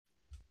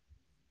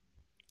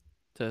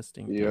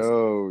Testing, testing.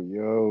 Yo,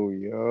 yo,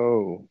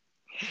 yo.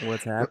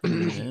 What's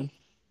happening, man?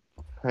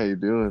 How you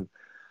doing?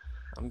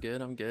 I'm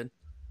good. I'm good.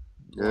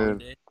 Long Good.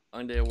 day,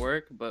 long day at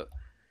work, but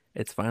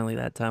it's finally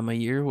that time of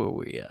year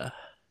where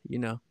you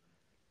know,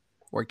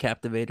 we're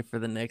captivated for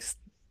the next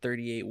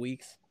 38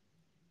 weeks.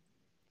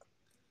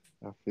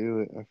 I feel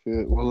it. I feel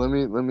it. Well, let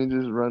me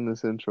just run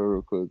this intro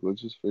real quick.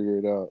 Let's just figure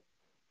it out.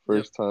 Yep.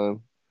 First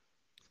time.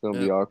 It's gonna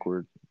be Yep.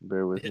 awkward.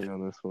 Bear with Yeah. me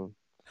on this one.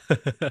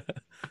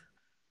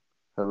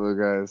 Hello,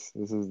 guys.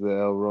 This is the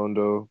El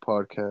Rondo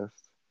Podcast.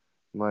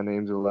 My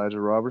name's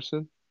Elijah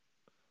Robertson,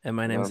 And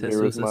my and name's I'm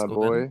here with Jesus my Escobedo.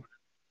 boy.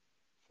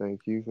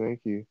 Thank you. Thank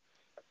you.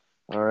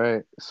 All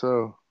right.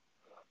 So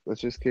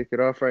let's just kick it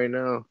off right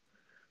now.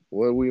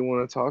 What we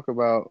want to talk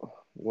about?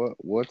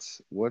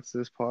 What's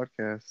this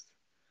podcast?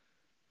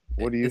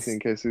 What do you It's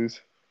think,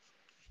 Jesus?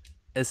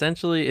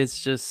 essentially it's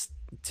just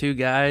two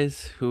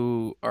guys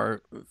who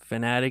are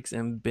fanatics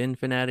and been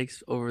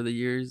fanatics over the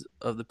years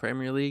of the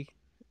Premier League,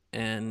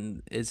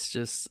 and it's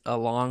just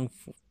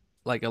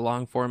like a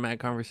long format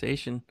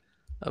conversation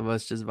of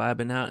us just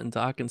vibing out and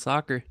talking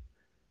soccer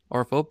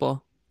or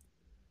football.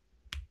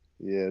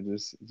 Yeah,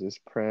 just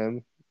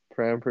Prem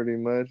pretty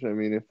much. I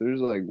mean, if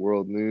there's like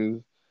world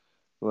news,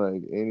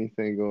 like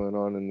anything going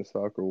on in the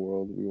soccer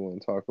world, we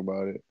want to talk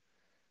about it.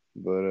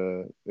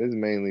 But it's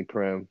mainly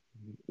Prem.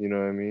 You know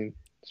what I mean?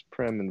 It's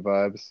Prem and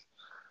vibes.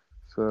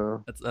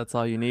 So That's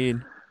all you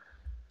need.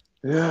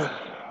 yeah,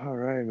 all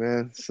right,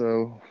 man.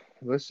 So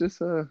let's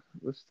just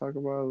let's talk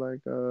about like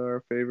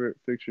our favorite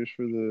fixtures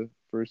for the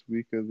first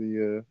week of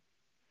the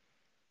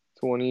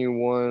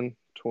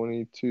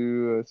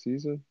 21-22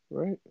 season,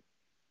 right?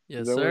 Is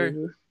Yes, that what it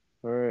sir. is?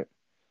 All right.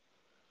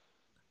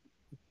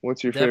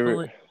 What's your favorite?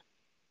 Definitely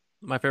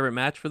my favorite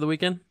match for the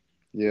weekend.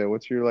 Yeah,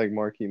 what's your like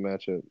marquee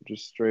matchup?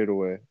 Just straight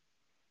away.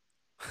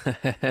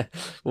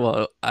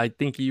 Well, I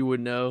think you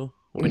would know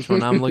which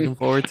one I'm looking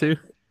forward to.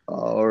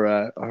 All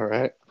right, all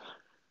right.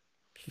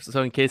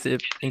 So in case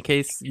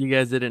you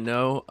guys didn't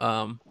know,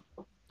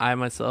 I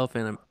myself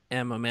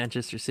am a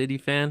Manchester City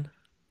fan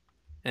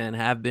and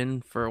have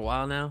been for a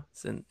while now.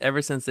 Since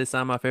ever since they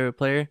signed my favorite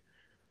player,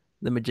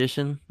 the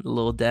magician,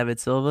 little David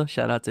Silva.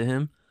 Shout out to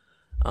him.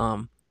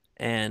 Um,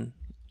 and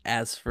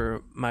as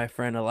for my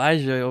friend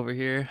Elijah over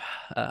here,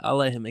 I'll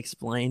let him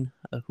explain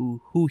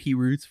who he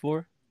roots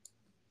for.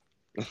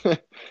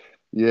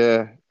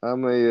 Yeah,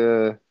 I'm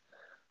a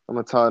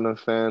Tottenham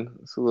fan.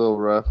 It's a little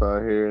rough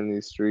out here in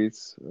these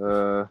streets.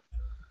 I'm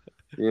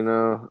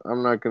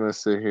not gonna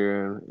sit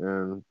here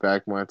and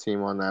back my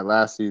team on that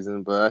last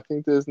season, but I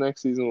think this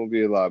next season will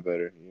be a lot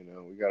better. We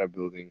got a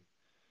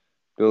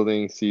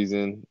building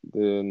season.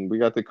 Then we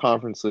got the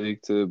conference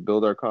league to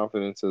build our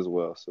confidence as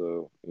well.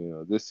 So,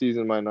 this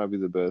season might not be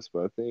the best,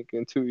 but I think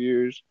in 2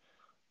 years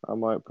I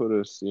might put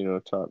us,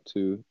 top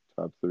two,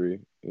 top three,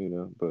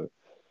 but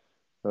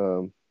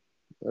um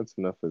that's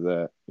enough of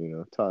that.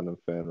 Tottenham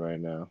fan right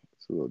now.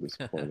 It's a little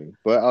disappointing.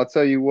 But I'll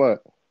tell you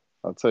what.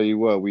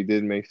 We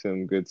did make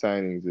some good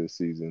signings this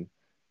season.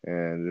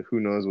 And who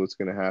knows what's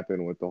going to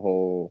happen with the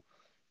whole,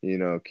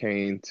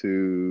 Kane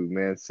to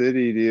Man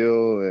City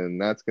deal.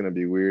 And that's going to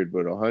be weird.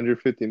 But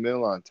 150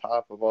 mil on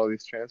top of all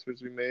these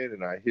transfers we made.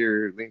 And I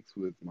hear links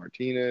with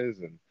Martinez.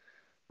 And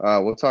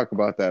we'll talk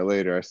about that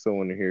later. I still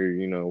want to hear,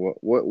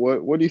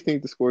 what do you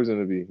think the score is going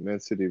to be?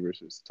 Man City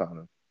versus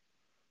Tottenham.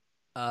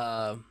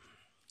 Um,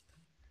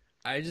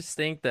 I just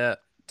think that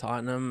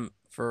Tottenham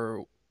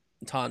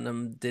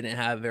didn't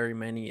have very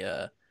many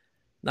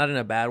not in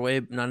a bad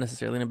way, not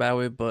necessarily in a bad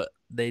way, but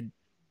they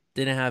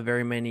didn't have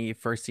very many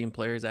first team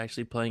players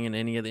actually playing in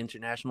any of the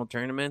international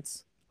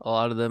tournaments. A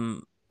lot of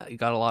them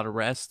got a lot of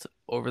rest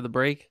over the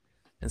break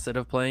instead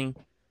of playing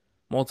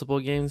multiple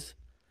games.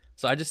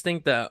 So I just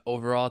think that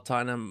overall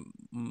Tottenham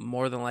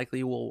more than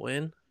likely will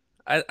win.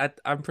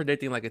 I'm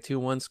predicting like a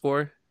 2-1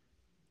 score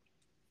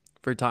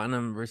for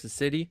Tottenham versus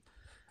City.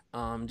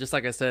 Just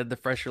like I said, the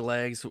fresher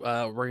legs.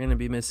 We're gonna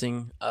be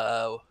missing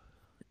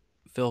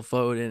Phil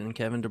Foden and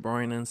Kevin De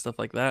Bruyne and stuff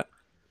like that.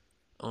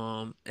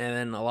 And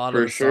then a lot of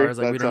For the sure. stars,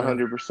 like we That's don't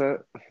know.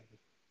 100%.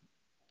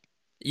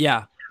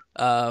 Yeah,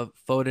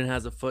 Foden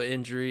has a foot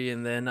injury,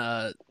 and then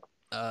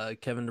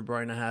Kevin De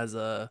Bruyne has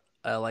a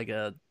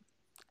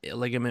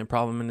ligament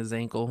problem in his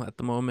ankle at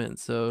the moment,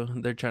 so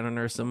they're trying to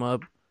nurse him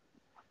up.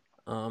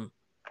 Um,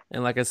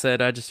 and like I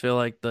said, I just feel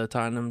like the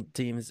Tottenham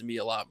team is gonna be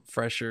a lot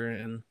fresher,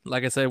 and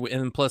like I said,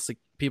 and plus the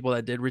people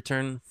that did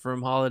return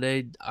from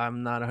holiday,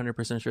 I'm not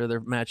 100% sure they're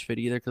match fit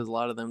either because a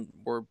lot of them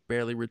were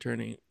barely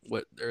returning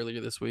earlier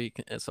this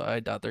week, and so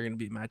I doubt they're gonna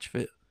be match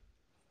fit.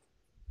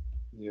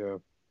 Yeah.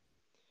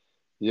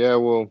 Yeah,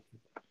 well,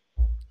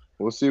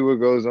 we'll see what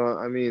goes on.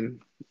 I mean,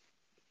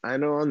 I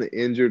know on the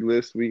injured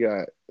list we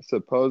got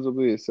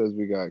supposedly it says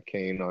we got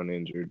Kane on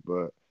injured,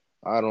 but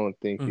I don't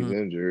think he's Hmm.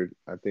 injured.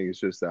 I think it's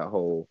just that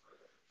whole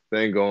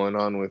thing going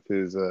on with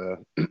his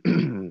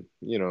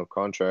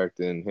contract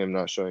and him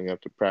not showing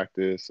up to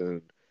practice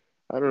and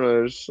I don't know,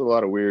 there's just a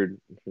lot of weird,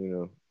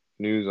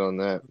 news on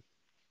that.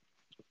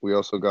 We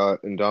also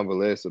got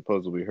Ndombele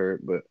supposedly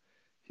hurt, but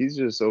he's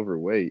just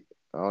overweight,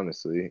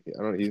 honestly.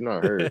 I don't he's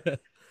not hurt.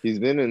 He's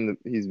been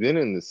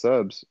in the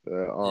subs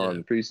Yeah.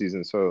 on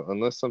preseason. So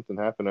unless something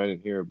happened I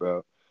didn't hear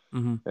about,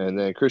 Hmm. and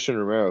then Christian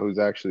Romero, who's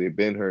actually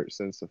been hurt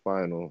since the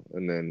final,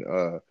 and then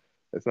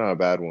it's not a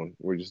bad one.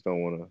 We just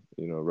don't want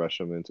to rush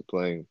him into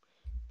playing.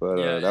 But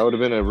Yeah. that would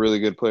have been a really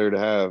good player to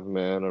have,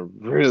 man. I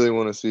really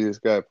want to see this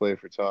guy play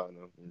for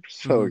Tottenham. I'm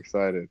so Hmm.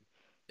 excited,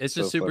 It's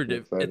just so fucking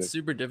it's excited.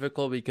 super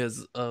difficult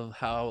because of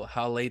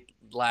how late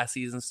last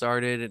season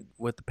started and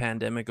with the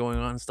pandemic going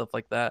on and stuff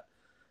like that.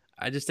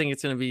 I just think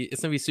it's gonna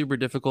be super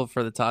difficult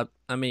for the top.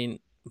 I mean,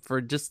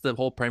 for just the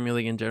whole Premier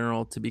League in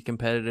general to be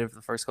competitive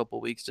the first couple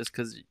of weeks, just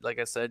because, like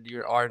I said,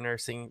 you are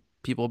nursing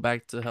people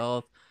back to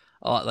health.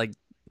 A lot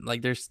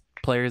there's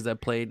players that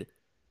played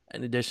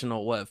an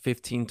additional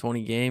 15,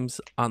 20 games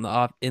on the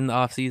off in the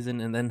off season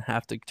and then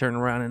have to turn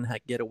around and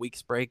get a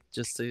week's break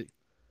just to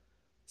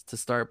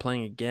start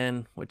playing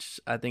again, which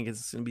I think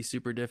is going to be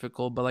super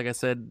difficult. But like I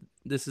said,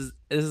 this is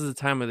the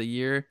time of the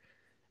year,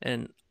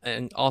 and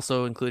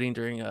also including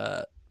during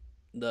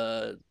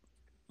the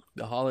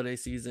the holiday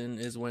season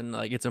is when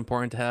like it's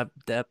important to have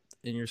depth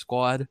in your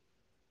squad,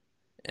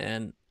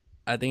 and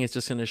I think it's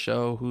just going to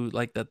show who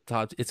like the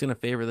top. It's going to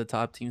favor the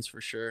top teams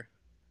for sure.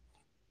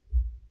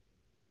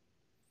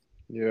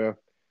 Yeah,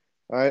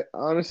 I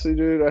honestly,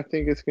 dude, I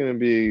think it's gonna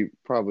be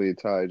probably a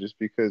tie just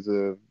because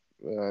of,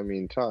 I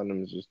mean,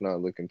 Tottenham's just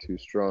not looking too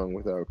strong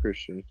without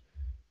Christian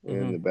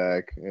in Hmm. the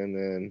back, and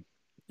then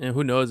And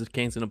who knows if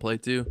Kane's going to play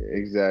too?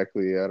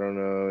 exactly, I don't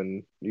know,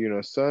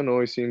 and Son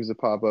always seems to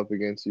pop up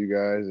against you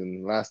guys,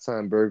 and last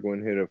time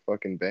Bergwijn hit a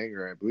fucking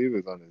banger, I believe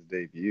it was on his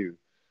debut.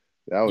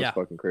 That was Yeah.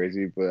 fucking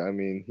crazy, but I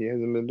mean, he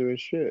hasn't been doing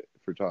shit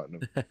for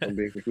Tottenham. If I'm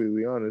being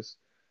completely honest.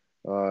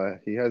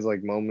 He has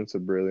like moments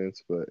of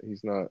brilliance, but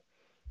he's not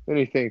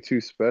anything too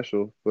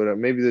special. But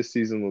maybe this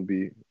season will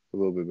be a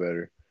little bit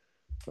better.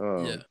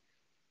 Yeah.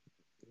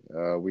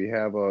 Um, we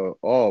have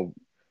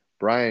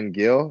Brian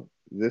Gill.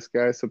 This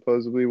guy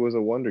supposedly was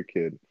a wonder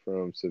kid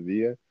from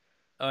Sevilla.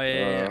 Oh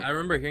yeah. Uh, I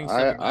remember hearing stuff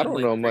I about him don't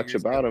like know much 3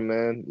 years ago. about him,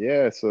 man.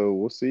 Yeah, so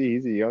we'll see.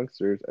 He's a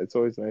youngster. It's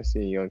always nice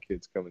seeing young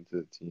kids come into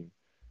the team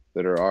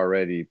that are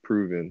already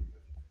proven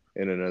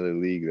in another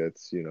league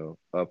that's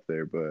up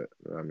there. But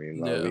I mean,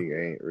 La Yeah.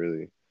 Liga ain't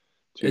really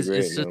too It's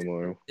great just no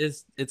more.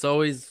 it's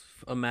always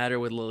a matter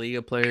with La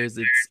Liga players.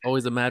 It's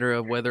always a matter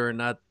of whether or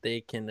not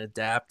they can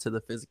adapt to the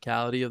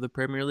physicality of the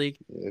Premier League,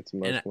 It's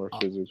much and more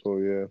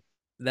physical, yeah.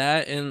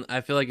 that, and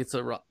I feel like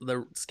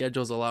the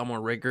schedule's a lot more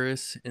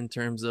rigorous in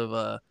terms of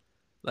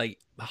like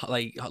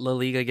La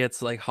Liga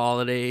gets like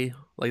holiday,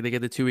 like they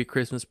get the 2 week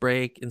Christmas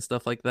break and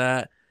stuff like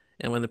that,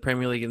 and when the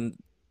Premier League and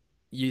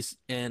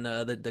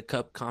the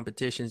cup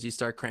competitions you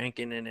start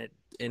cranking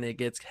and it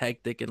gets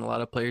hectic and a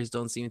lot of players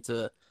don't seem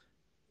to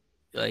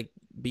like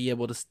be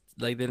able to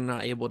like they're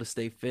not able to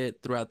stay fit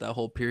throughout that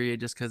whole period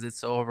just because it's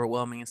so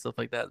overwhelming and stuff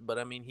like that. But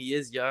I mean, he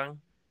is young,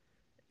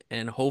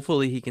 and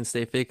hopefully he can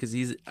stay fit because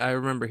he's. I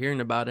remember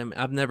hearing about him.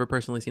 I've never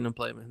personally seen him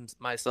play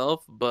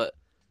myself, but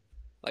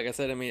like I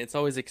said, I mean, it's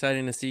always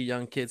exciting to see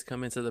young kids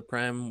come into the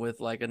prem with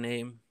like a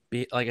name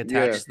be like Yeah.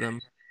 attached to them.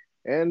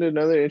 And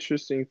another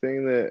interesting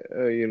thing that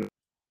if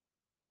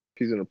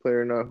he's gonna play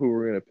or not, who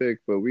we're gonna pick,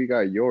 but we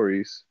got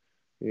Yoris,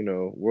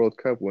 World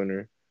Cup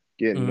winner,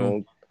 getting Mm-hmm.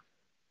 old,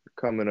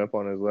 coming up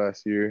on his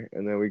last year,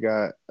 and then we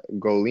got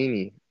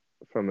Golini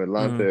from Mm-hmm.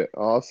 Atlanta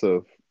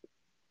also.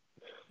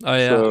 Oh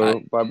yeah,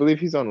 So, but I believe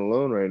he's on a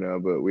loan right now,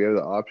 but we have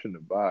the option to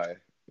buy,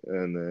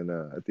 and then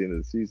at the end of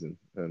the season,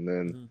 and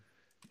then mhm.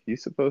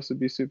 he's supposed to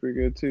be super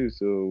good too.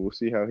 So we'll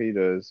see how he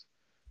does.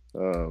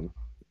 Um,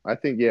 I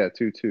think yeah,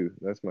 2-2.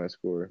 That's my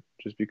score.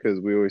 Just because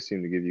we always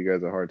seem to give you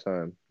guys a hard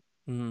time.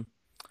 Mhm.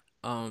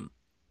 Um,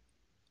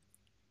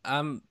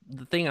 I'm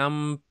the thing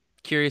I'm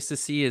curious to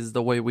see is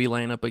the way we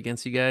line up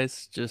against you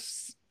guys,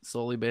 just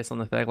solely based on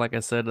the fact, like I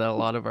said, that a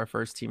lot of our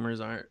first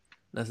teamers aren't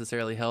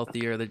necessarily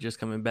healthy or they're just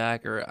coming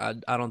back, or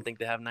I don't think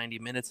they have 90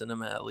 minutes in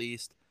them at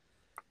least.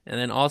 And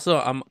then also,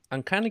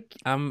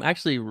 I'm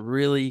actually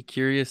really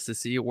curious to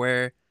see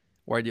where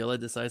Guardiola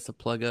decides to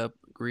plug up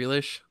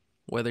Grealish,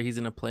 whether he's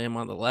gonna play him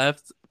on the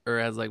left or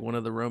as like one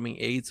of the roaming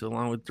eights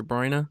along with De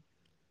Bruyne,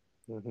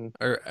 Hmm.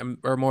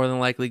 or more than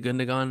likely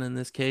Gundogan in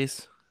this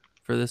case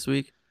for this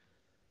week,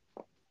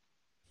 All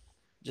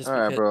just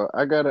right, because. bro.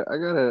 I got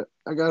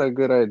a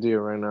good idea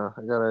right now.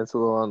 It's a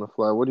little on the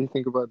fly. What do you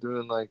think about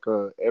doing like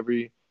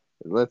every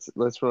let's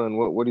run.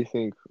 What do you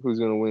think? Who's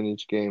gonna win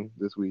each game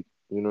this week?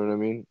 You know what I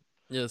mean?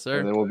 Yes, And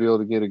sir. then we'll be able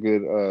to get a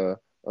good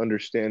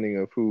understanding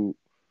of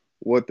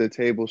what the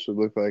table should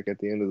look like at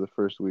the end of the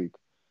first week.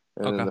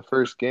 And then Okay. the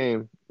first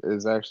game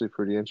is actually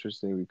pretty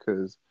interesting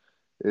because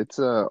it's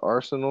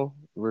Arsenal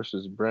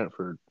versus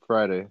Brentford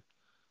Friday,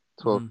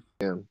 Hmm. 12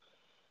 p.m.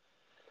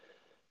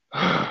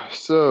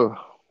 So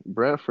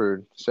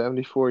Brentford,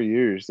 74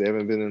 years they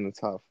haven't been in the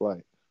top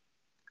flight.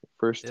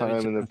 First That'd be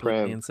time in the completely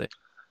Prem. insane.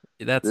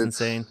 That's It's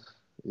insane.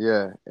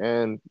 yeah,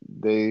 and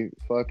they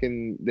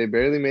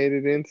barely made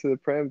it into the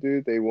Prem,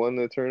 dude. They won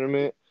the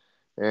tournament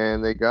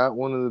and they got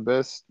one of the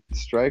best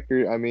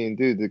strikers. I mean,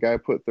 dude, the guy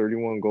put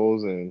 31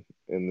 goals in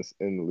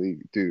the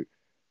league, dude.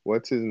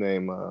 What's his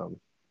name?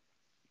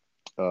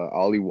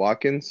 Ollie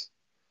Watkins.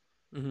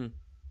 Hmm.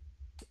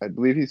 I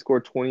believe he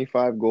scored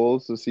 25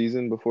 goals the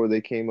season before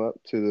they came up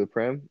to the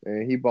Prem,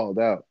 and he balled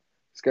out.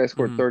 This guy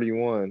scored Hmm.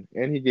 31,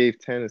 and he gave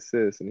 10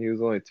 assists, and he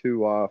was only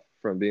two off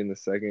from being the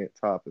second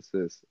top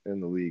assist in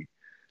the league.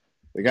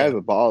 The guy's Yeah.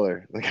 a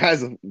baller. The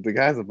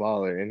guy's a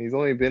baller, and he's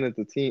only been at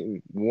the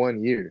team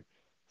 1 year,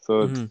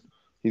 so Hmm.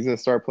 he's gonna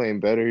start playing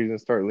better. He's gonna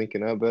start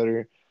linking up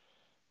better.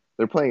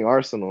 They're playing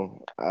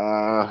Arsenal.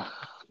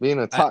 Being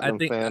a I Tottenham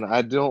think fan,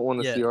 I don't want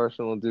to yeah. see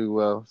Arsenal do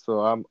well. So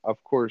I'm,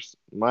 of course,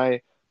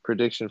 my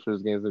prediction for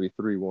this game is gonna be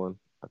 3-1.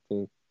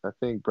 I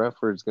think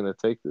Brentford's gonna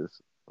take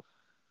this.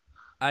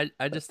 I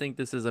just think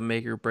this is a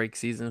make or break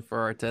season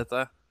for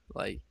Arteta.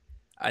 Like,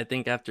 I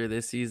think after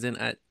this season,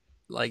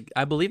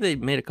 I believe they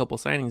made a couple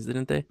signings,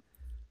 didn't they?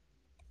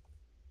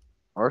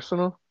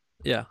 Arsenal?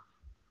 Yeah.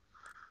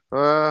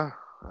 I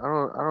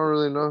don't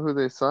really know who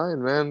they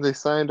signed, man. They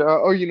signed.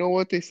 Oh, you know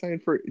what they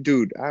signed for?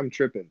 Dude, I'm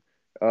tripping.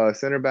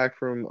 Center back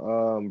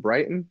from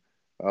Brighton,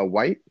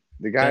 White.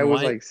 The guy Ben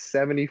was White. like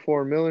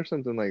 74 mil or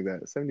something like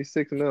that.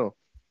 76 mil.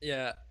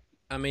 Yeah.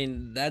 I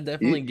mean, that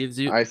definitely He, gives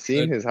you I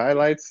seen good. his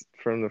highlights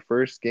from the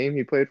first game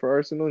he played for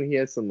Arsenal, and he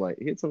had something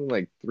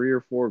like three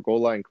or four goal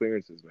line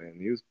clearances, man.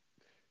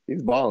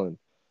 He's balling.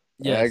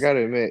 I Yes.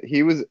 gotta admit,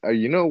 he was.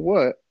 You know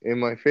what? In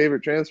my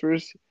favorite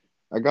transfers,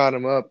 I got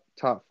him up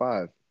top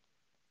five.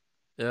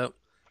 Yep.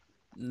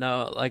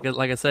 No, like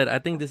I said, I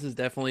think this is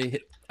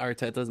definitely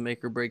Arteta's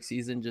make or break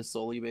season, just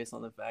solely based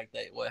on the fact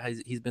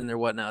that he's been there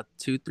what now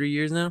 2 3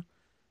 years now,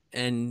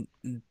 and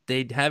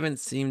they haven't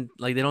seemed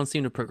like they don't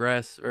seem to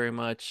progress very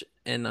much.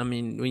 And I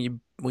mean,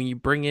 when you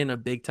bring in a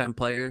big time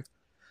player,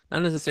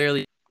 not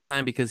necessarily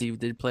time because he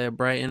did play at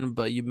Brighton,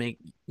 but you make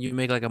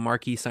like a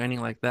marquee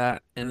signing like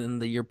that, and then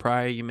the year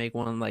prior you make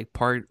one like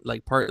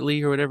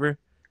Partly or whatever,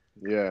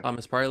 Yeah.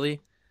 Thomas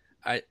Partly.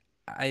 I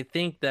I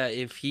think that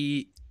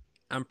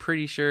I'm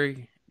pretty sure,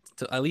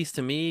 at least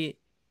to me,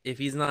 if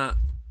he's not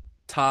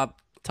top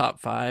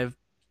five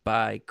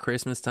by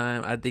Christmas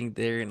time, I think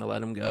they're gonna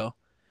let him go.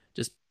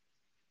 Just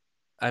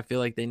I feel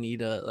like they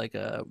need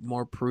a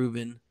more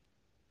proven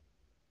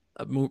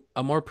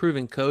a more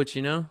proven coach,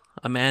 a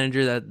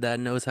manager that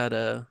knows how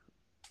to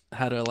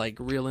like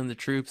reel in the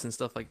troops and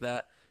stuff like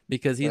that.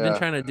 Because he's been Yeah.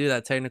 trying to do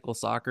that technical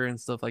soccer and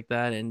stuff like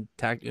that, and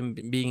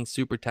being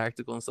super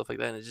tactical and stuff like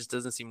that, and it just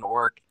doesn't seem to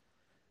work.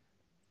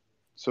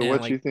 So And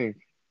what like, you think?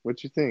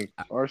 What you think?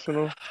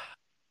 Arsenal?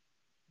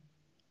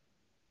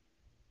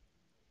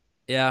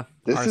 yeah,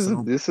 This is a,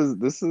 Arsenal.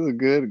 this is a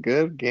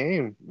good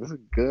game. This is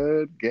a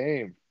good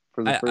game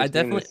for the I first game of the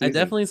definitely, I season.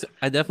 definitely,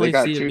 I They definitely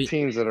got see it two be.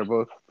 teams that are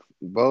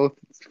both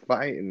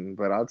fighting,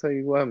 but I'll tell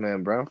you what,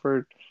 man,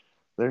 Brentford,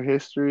 their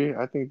history,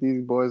 I think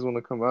these boys want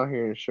to come out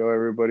here and show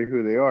everybody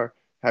who they are.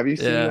 Have you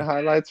seen the Yeah,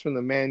 highlights from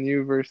the Man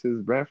U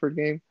versus Brentford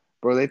game?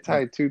 Bro, they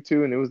tied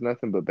 2-2 and it was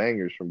nothing but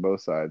bangers from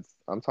both sides.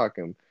 I'm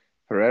talking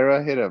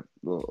Herrera hit a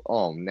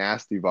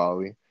nasty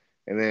volley.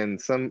 And then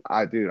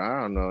I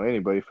don't know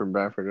anybody from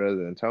Brentford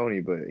other than Tony,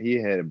 but he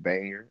had a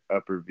banger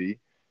upper V.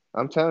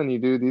 I'm telling you,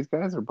 dude, these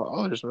guys are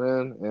ballers,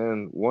 man.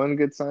 And one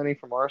good signing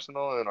from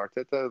Arsenal and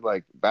Arteta,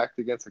 like backed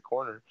against a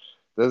corner,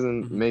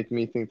 doesn't mhm. make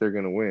me think they're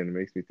gonna win. It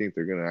makes me think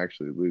they're gonna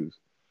actually lose.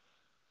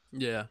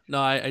 Yeah.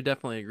 No, I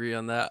definitely agree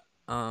on that.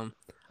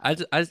 I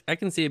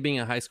can see it being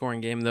a high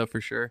scoring game though for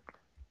sure.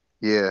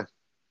 Yeah,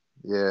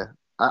 yeah.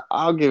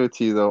 I'll give it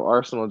to you though,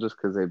 Arsenal, just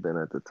because they've been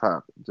at the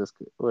top.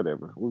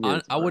 Whatever. We'll give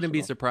it to I wouldn't be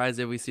Arsenal. surprised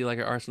if we see like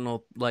an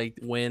Arsenal like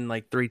win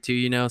like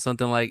 3-2,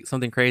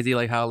 something crazy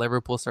like how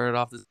Liverpool started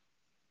off this.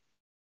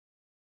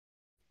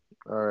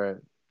 All right.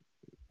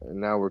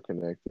 And now we're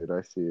connected.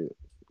 I see it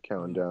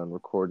counting Mhm. down,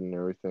 recording and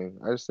everything.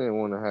 I just didn't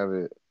want to have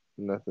it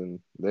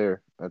nothing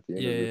there at the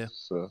end Yeah, of yeah. this.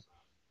 So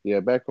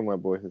yeah, back with my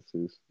boy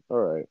Jesus. All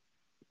right.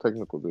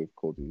 Technical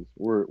difficulties.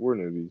 We're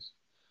newbies.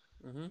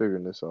 Hmm.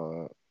 Figuring this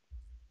all out.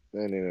 It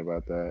ain't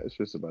about that. It's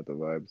just about the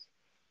vibes.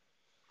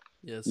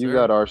 Yes, You sir.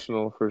 got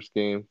Arsenal first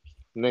game.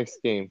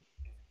 Next game,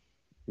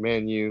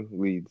 Man U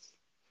leads.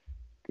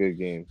 Good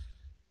game.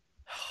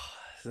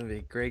 It's gonna be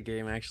a great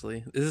game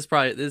actually. This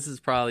is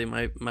probably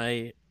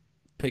my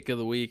pick of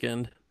the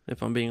weekend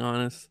if I'm being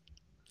honest.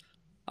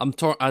 I'm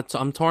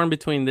torn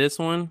between this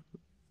one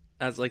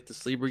as like the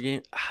sleeper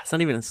game. It's not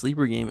even a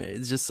sleeper game.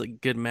 It's just a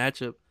good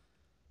matchup.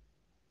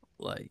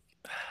 Like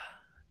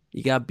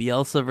you got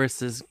Bielsa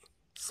versus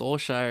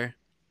Solskjaer.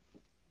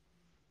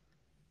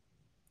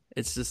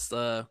 It's just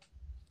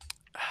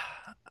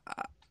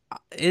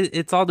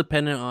it's all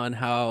dependent on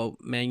how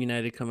Man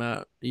United come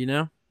out.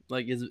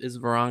 Like is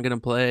Varane gonna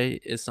play?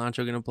 Is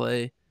Sancho gonna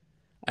play?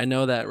 I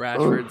know that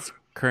Rashford's Oof.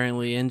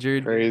 currently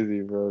injured.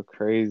 Crazy, bro.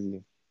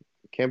 Crazy.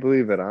 Can't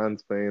believe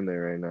Iran's playing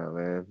there right now,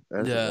 man.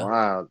 That's Yeah.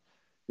 wild.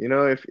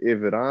 If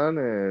Iran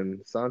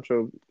and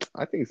Sancho,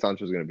 I think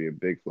Sancho's gonna be a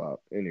big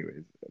flop.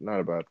 Anyways, not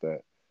about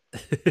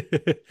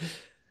that.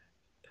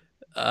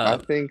 I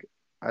um, think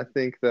I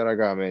think that I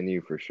got Man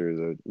U for sure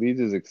though. Leeds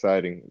is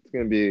exciting.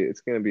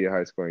 It's gonna be a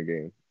high scoring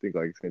game. I think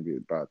like it's gonna be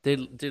about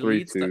did three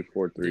Leeds two,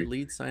 four did three.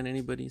 Leeds sign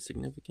anybody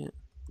significant?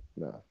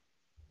 No,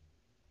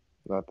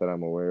 not that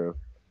I'm aware of.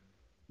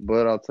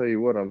 But I'll tell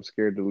you what, I'm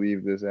scared to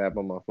leave this app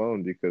on my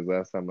phone because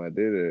last time I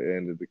did it, it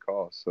ended the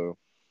call. So,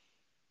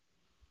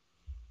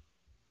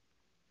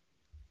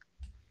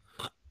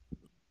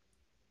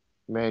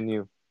 Man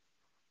U,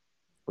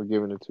 we're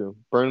giving it to him.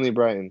 Burnley,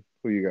 Brighton,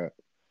 who you got?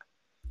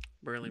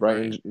 Burnley,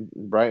 Brighton, Brighton.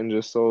 Brighton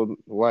just sold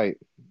White,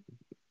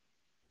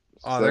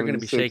 Oh, they're gonna seventy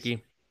be six.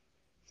 shaky.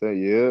 Say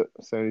yeah,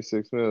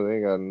 76 mil. They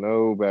ain't got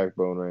no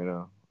backbone right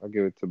now. I'll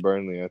give it to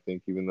Burnley. I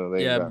think even though they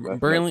ain't Yeah, got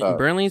nothing up top,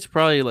 Burnley's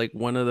probably like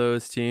one of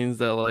those teams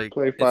that like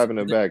play it's five in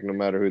the back no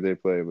matter who they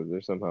play, but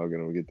they're somehow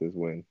gonna get this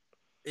win.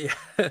 yeah,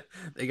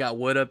 they got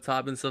wood up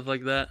top and stuff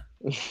like that.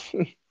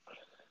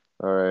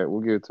 All right,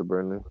 we'll give it to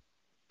Burnley.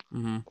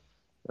 Hmm.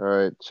 All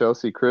right,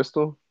 Chelsea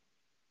Crystal.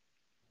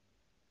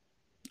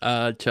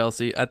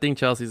 Chelsea. I think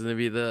Chelsea's gonna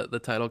be the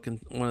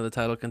one of the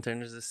title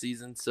contenders this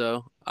season.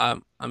 So I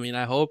mean,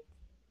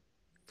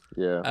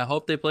 Yeah, I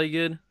hope they play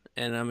good.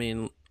 And I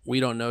mean, we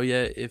don't know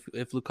yet if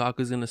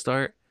Lukaku's gonna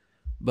start,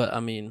 but I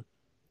mean,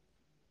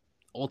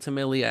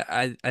 ultimately,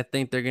 I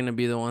think they're gonna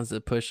be the ones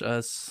that push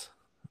us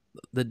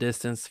the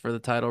distance for the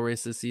title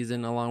race this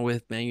season, along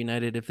with Man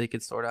United if they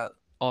could sort out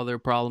all their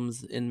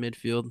problems in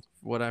midfield.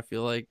 What I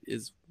feel like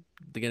is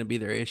they're gonna be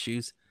their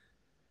issues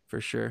for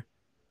sure.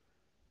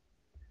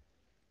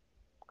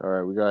 all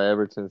right, we got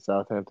Everton,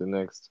 Southampton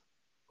next.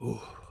 Ooh.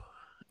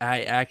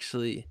 I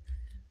actually,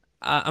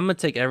 I'm gonna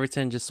take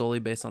Everton just solely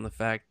based on the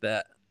fact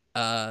that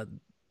uh,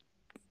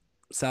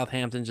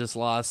 Southampton just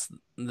lost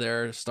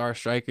their star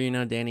striker,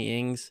 Danny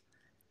Ings.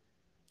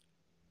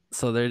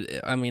 So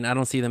I mean, I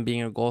don't see them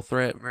being a goal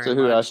threat very To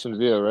who? much. Aston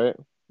Villa, right?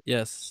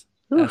 Yes,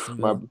 Whew, Aston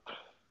my Villa.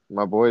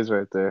 my boys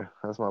right there.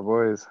 That's my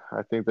boys.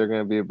 I think they're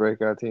gonna be a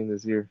breakout team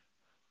this year.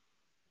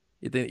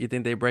 You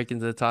think they break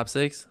into the top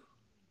six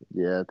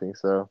Yeah, I think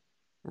so.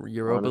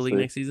 Europa League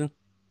Honestly, next season?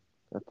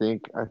 I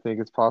think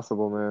it's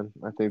possible, man.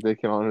 I think they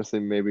can honestly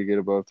maybe get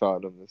above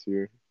Tottenham this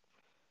year.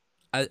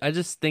 I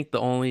just think the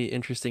only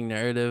interesting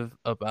narrative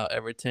about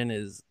Everton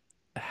is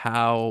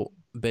how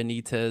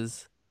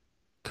Benitez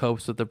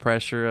copes with the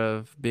pressure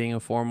of being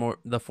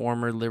the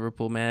former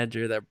Liverpool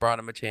manager that brought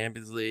him a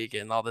Champions League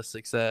and all this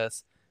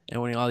success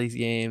and winning all these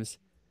games.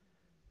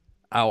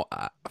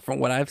 From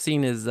what I've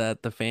seen is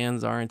that the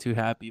fans aren't too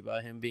happy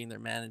about him being their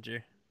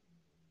manager,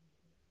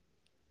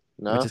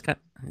 which is No? kind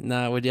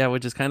nah, yeah,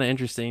 which is kind of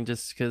interesting.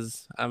 Just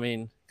because I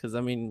mean,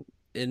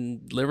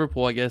 in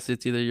Liverpool, I guess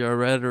it's either you're a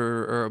red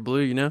or a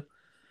blue.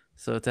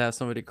 So to have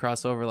somebody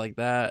cross over like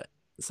that,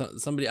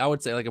 somebody I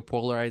would say like a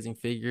polarizing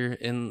figure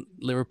in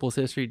Liverpool's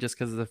history, just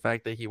because of the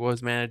fact that he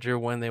was manager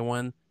when they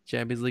won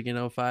Champions League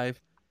in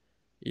 '05,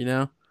 you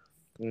know.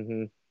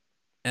 Mm-hmm.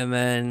 And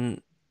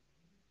then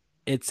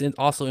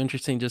also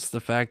interesting just the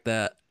fact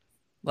that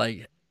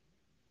like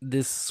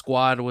this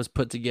squad was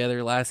put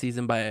together last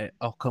season by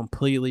a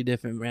completely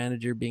different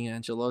manager being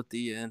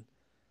Ancelotti, and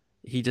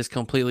he just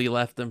completely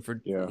left them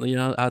for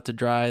Yeah, out to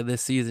dry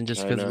this season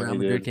just I because know Real he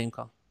Madrid did. came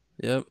call.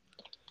 Yep.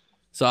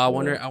 So I Yeah.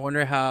 wonder, I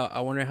wonder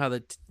how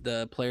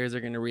the players are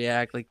gonna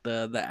react, like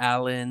the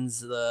Allens,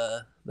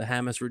 the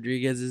James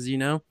Rodriguez's,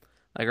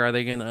 like are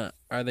they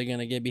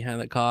gonna get behind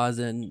the cause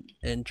and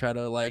try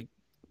to like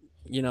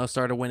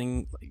start a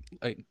winning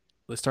like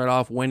let's start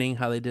off winning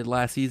how they did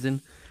last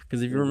season,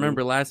 because if you Mm-hmm.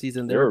 remember last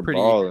season they They were were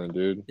pretty balling,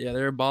 dude. yeah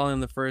they were balling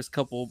the first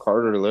couple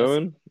Carter months.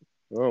 Lewin?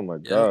 Oh my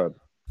Yep. God.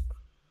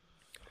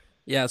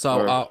 Yeah, All so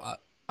right.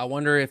 I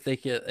wonder if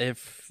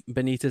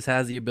Benitez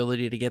has the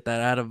ability to get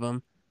that out of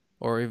them,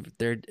 or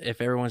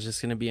if everyone's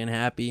just gonna be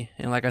unhappy.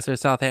 And like I said,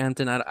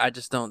 Southampton, I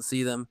just don't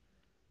see them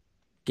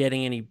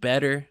getting any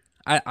better.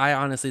 I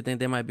honestly think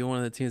they might be one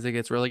of the teams that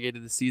gets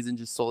relegated this season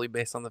just solely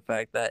based on the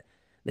fact that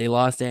they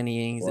lost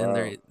Danny Ings and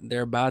Wow.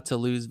 they're about to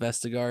lose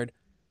Vestergaard.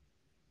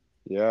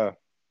 Yeah.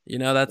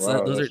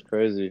 Wow, Those are that's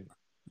crazy.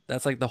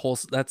 that's like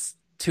that's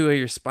two of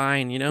your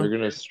spine. They're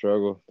gonna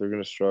struggle. They're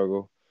gonna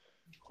struggle.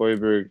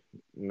 Hoiberg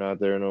not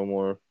there no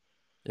more.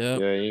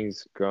 Yep. Yeah,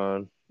 Ings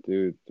gone.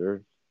 Dude,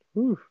 they're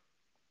whew.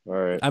 All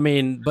right. I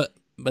mean, but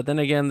then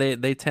again,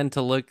 they tend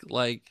to look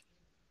like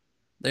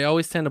they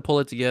always tend to pull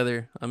it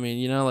together. I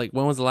mean, like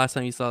when was the last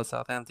time you saw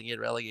Southampton get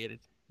relegated?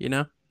 You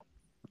know?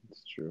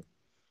 It's true.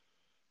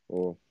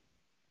 Well,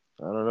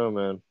 I don't know,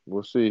 man.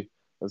 We'll see.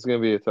 That's gonna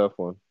be a tough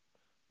one.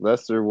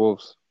 Leicester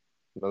Wolves.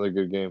 Another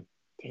good game.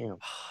 Damn.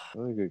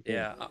 Another good game.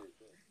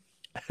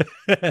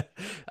 Yeah.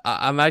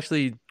 I'm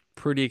actually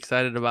pretty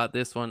excited about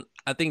this one.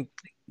 I think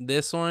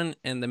this one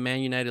and the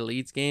Man United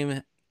Leeds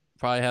game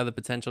probably have the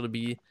potential to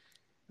be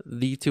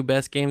the two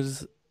best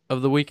games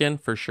of the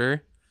weekend for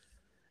sure.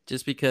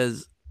 Just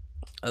because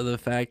of the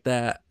fact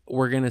that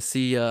we're gonna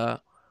see I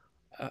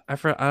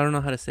don't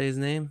know how to say his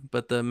name,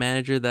 but the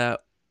manager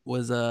that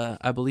was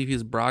I believe he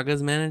was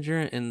Braga's manager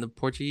in the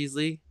Portuguese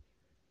league.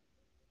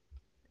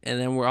 And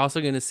then we're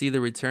also going to see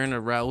the return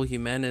of Raul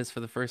Jimenez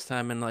for the first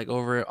time in like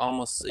over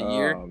almost a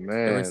year, Oh ever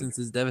man. since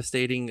his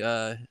devastating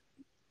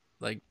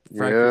like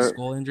fractured Yeah.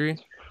 skull injury.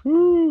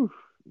 Whew.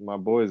 My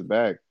boy's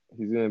back.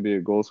 He's gonna be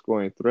a goal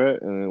scoring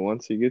threat, and then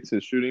once he gets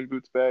his shooting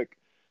boots back,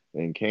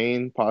 and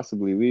Kane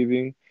possibly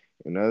leaving,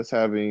 and us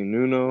having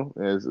Nuno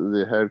as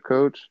the head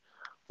coach,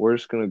 we're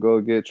just gonna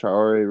go get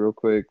Traore real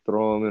quick,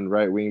 throw him in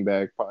right wing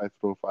back, probably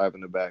throw five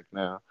in the back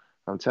now.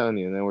 I'm telling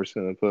you, and then we're just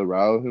gonna put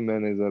Raul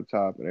Jimenez up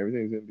top, and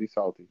everything's gonna be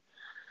salty.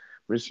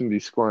 We're just gonna be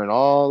scoring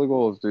all the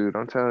goals, dude.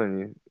 I'm telling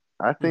you.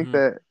 I think Hmm.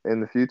 that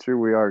in the future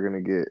we are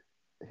gonna get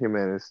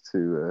Jimenez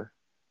to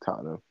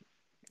Tottenham.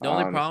 I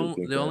honestly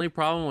think The that. only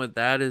problem with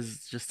that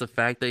is just the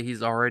fact that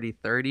he's already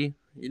 30.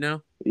 You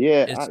know,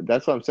 Yeah, it's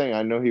that's what I'm saying.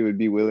 I know he would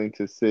be willing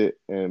to sit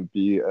and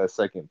be a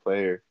second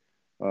player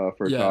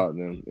for yeah,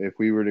 Tottenham. If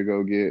we were to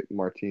go get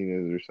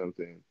Martinez or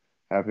something,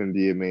 have him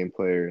be a main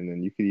player, and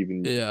then you could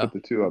even yeah, put the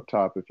two up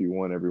top if you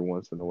want every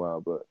once in a while.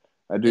 But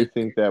I do it,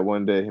 think that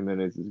one day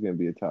Jimenez is going to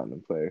be a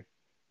Tottenham player.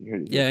 You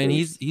heard it here yeah, and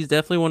first. he's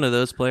definitely one of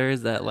those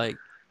players that like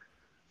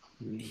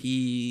Mm.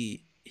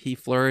 he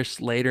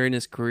flourished later in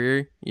his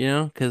career. You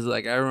know, because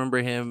like I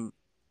remember him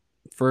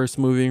first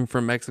moving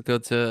from Mexico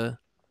to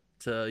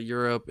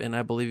Europe, and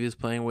I believe he was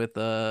playing with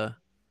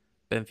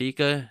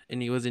Benfica,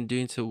 and he wasn't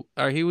doing so,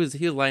 or he was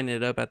lining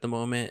it up at the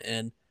moment,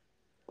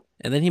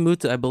 and then he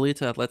moved to I believe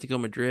to Atletico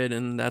Madrid,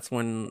 and that's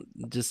when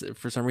just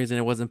for some reason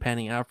it wasn't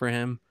panning out for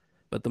him.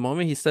 But the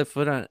moment he stepped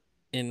foot on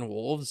in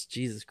Wolves,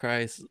 Jesus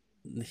Christ,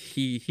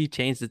 he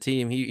changed the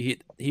team.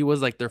 He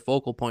was like their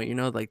focal point, you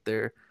know, like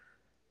their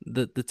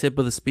the tip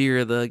of the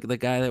spear, the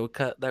guy that would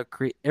cut that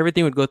create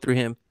everything would go through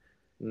him,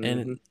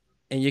 Hmm. and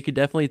and you could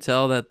definitely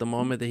tell that the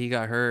moment that he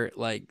got hurt,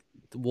 like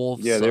the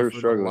Wolves Yeah, they were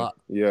suffered a struggling. lot.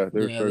 Yeah,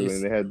 they were Yeah,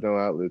 struggling. They had no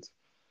outlets.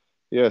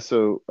 Yeah,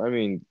 so I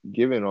mean,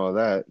 given all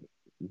that,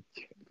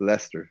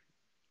 Leicester,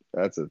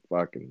 that's a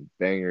fucking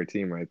banger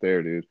team right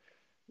there, dude.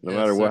 No yes,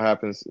 matter sir. what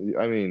happens,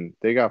 I mean,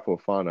 they got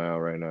Fofana out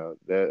right now.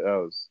 That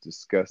was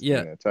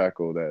disgusting. Yeah, That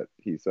tackle that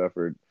he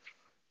suffered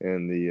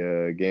in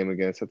the game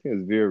against, I think it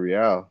was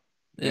Villarreal.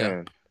 yeah,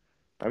 Man,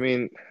 I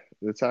mean,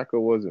 the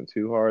tackle wasn't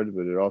too hard,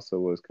 but it also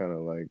was kind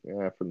of like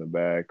from the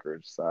back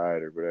or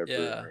side or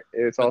yeah. whatever.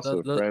 It's But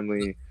also the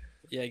friendly,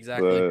 yeah,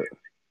 exactly. but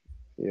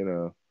you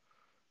know,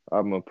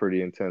 I'm a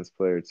pretty intense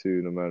player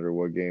too, no matter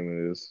what game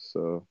it is.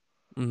 So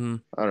Mm-hmm.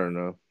 I don't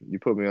know. You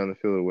put me on the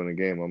field to win a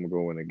game, I'm gonna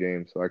go win a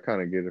game. So I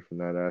kind of get it from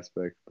that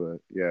aspect. But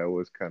yeah, it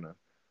was kind of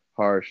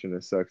harsh, and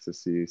it sucks to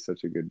see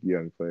such a good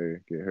young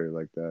player get hurt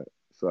like that.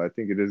 So I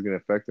think it is gonna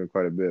affect him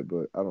quite a bit,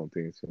 but I don't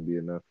think it's gonna be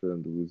enough for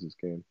them to lose this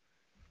game.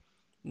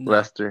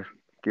 No, Leicester,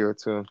 give it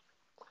to him.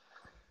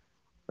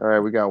 All right,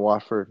 we got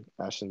Watford,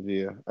 Aston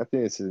Villa. I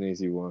think this is an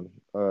easy one.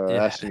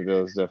 yeah, Aston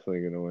Villa is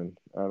definitely gonna win.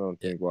 I don't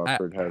yeah. think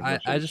Watford has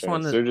much of I a just chance.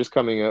 want to, They're just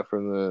coming up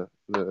from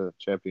the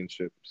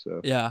championship,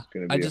 so yeah. it's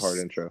gonna I be a hard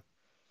just intro.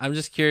 I'm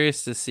just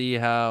curious to see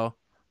how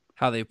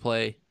they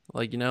play.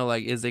 Like, you know,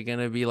 like is it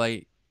gonna be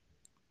like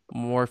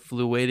more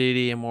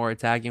fluidity and more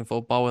attacking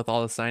football with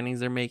all the signings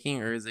they're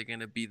making, or is it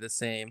gonna be the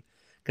same?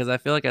 Because I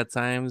feel like at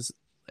times,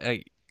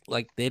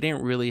 like they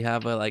didn't really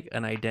have a like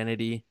an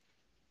identity.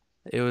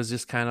 It was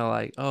just kind of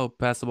like, oh,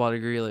 pass the ball to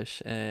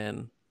Grealish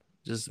and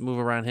just move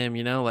around him,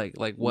 you know, like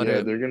what Yeah,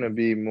 a they're gonna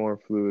be more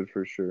fluid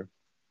for sure.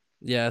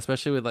 yeah,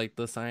 especially with like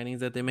the signings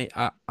that they made.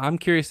 I'm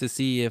curious to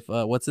see if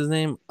what's his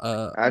name?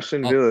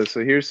 Ashton Uh Villa.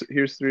 So here's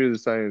three of the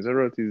signings. I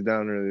wrote these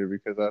down earlier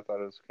because I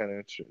thought it was kind of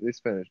interesting. They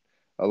spent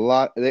a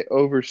lot. They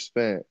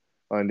overspent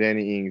on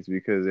Danny Ings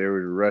because they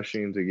were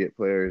rushing to get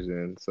players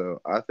in.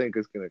 So I think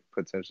it's gonna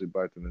potentially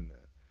bite them in the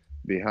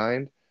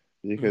behind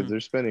because mhm, they're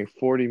spending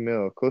 40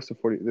 mil, close to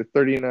 40, they're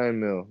 39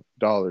 mil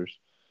dollars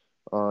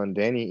on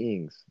Danny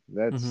Ings.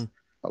 That's mhm,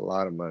 a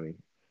lot of money.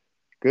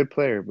 Good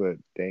player, but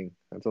dang,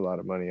 that's a lot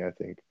of money. I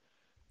think.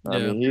 I yeah,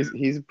 mean,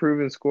 he's a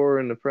proven scorer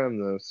in the Prem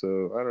though,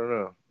 so I don't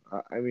know.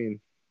 I mean,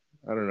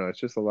 I don't know. It's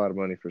just a lot of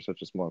money for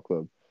such a small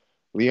club.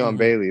 Leon mhm,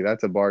 Bailey,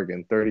 that's a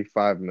bargain,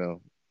 35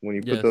 mil. When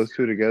you put those yes,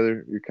 two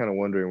together, you're kind of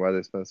wondering why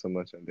they spent so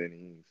much on Danny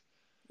Ings.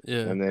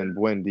 yeah, And then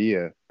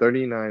Buendia,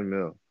 39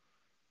 mil.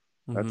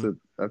 mhm.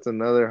 That's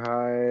another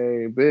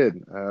high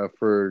bid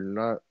for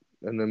not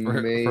an For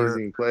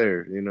amazing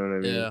player. You know what I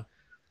mean? yeah,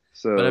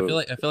 but So,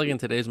 I feel like in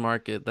today's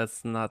market,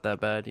 that's not that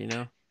bad, you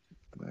know.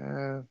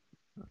 uh,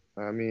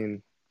 I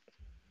mean,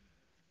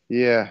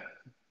 yeah,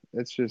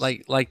 it's just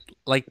Like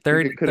I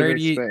think it could have been 30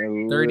 spent a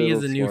 30 is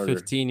little the new smarter,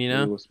 15, you a know.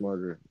 little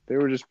smarter. They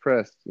were just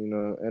pressed, end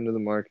of the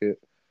market.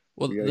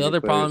 Well, We got to the get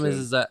other players problem in.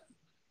 is that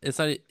it's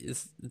not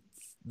it's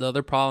the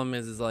other problem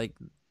is like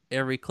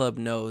every club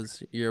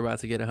knows you're about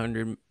to get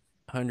 100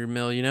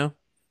 mil, you know.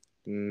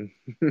 Mm.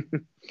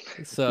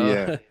 So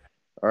Yeah.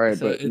 All right, so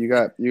but you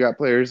got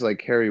players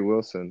like Harry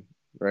Wilson,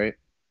 right?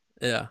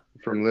 yeah,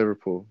 From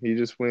Liverpool. He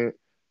just went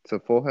to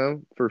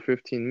Fulham for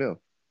 15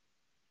 mil.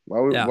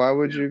 yeah. Why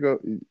would you go?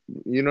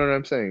 You know what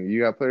I'm saying?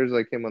 You got players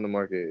like him on the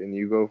market, and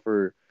you go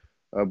for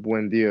a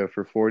Buendia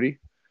for 40.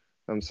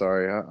 I'm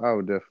sorry, I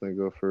would definitely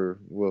go for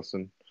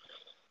Wilson,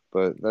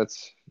 but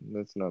that's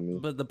not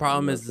me. But the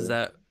I'm problem not is sure.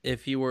 that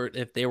if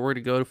they were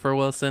to go for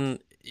Wilson,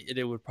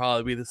 it would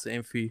probably be the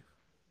same fee.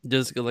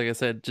 Just like I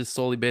said, just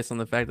solely based on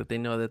the fact that they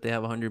know that they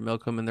have 100 mil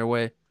coming their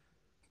way.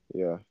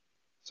 Yeah.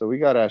 So we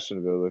got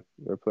Aston Villa.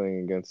 They're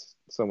playing against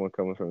someone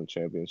coming from the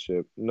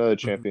championship, another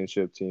Mhm.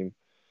 championship team,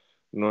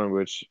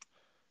 Norwich.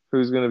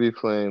 Who's going to be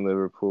playing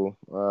Liverpool?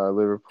 At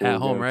Liverpool's home,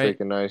 going to right?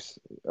 take a nice.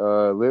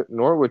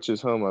 Norwich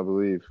is home, I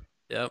believe.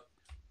 Yep.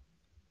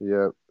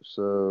 Yep.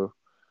 So,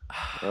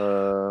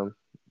 um,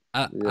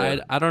 I yeah,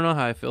 I I don't know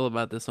how I feel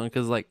about this one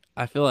because like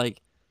I feel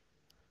like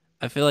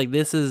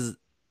this is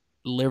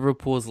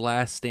Liverpool's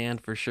last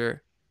stand for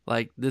sure.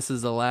 Like this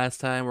is the last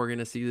time we're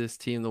gonna see this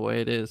team the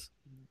way it is.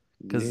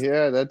 Cause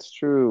yeah, that's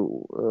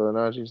true. Now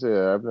that you say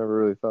that, I've never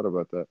really thought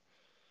about that.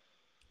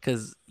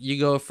 cause you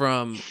go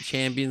from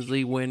Champions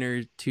League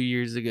winner 2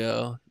 years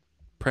ago,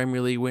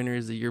 Premier League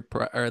winners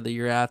or the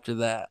year after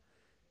that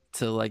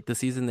to like the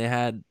season they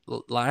had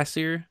last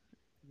year.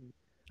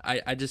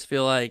 I just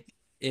feel like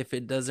if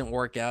it doesn't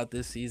work out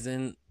this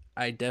season,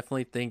 I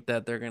definitely think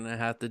that they're gonna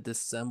have to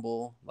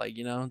disassemble, like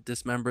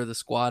dismember the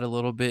squad a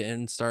little bit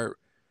and start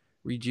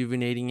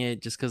rejuvenating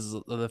it. Just because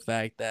of the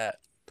fact that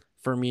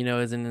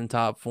Firmino isn't in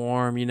top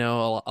form.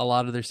 A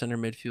lot of their center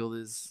midfield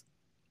is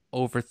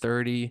over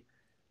 30.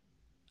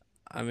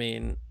 I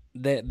mean,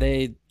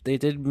 they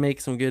did make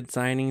some good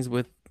signings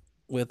with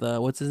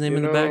what's his name You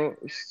in the back. know,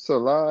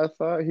 Salah, I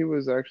thought he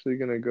was actually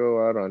going to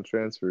go out on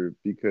transfer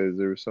because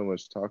there was so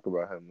much talk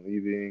about him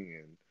leaving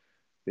and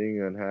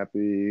being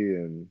unhappy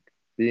and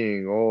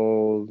being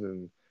old.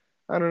 And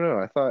I don't know.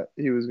 I thought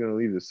he was going to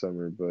leave this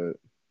summer, but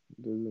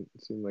it doesn't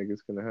seem like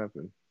it's going to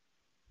happen.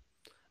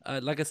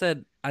 Like I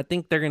said, I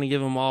think they're gonna give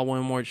them all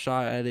one more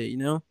shot at it.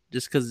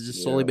 Just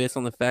solely Yeah. based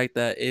on the fact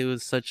that it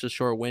was such a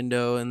short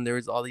window and there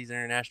was all these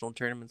international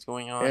tournaments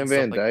going on And and stuff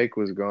Van like Dyke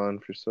was gone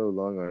for so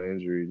long on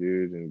injury,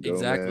 dude, and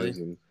exactly. Gomez,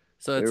 and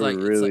So they it's were like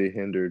it's like really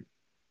hindered.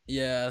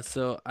 yeah.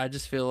 So I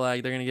just feel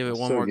like they're gonna give I it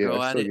one still more give, I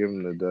go at still it. give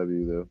him the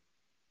W though.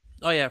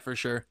 Oh yeah, for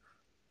sure.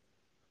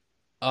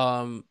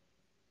 Um,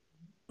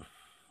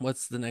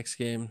 what's the next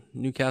game?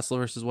 Newcastle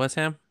versus West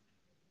Ham.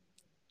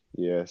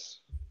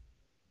 Yes.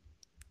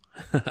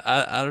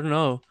 I don't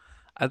know.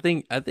 I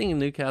think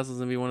Newcastle's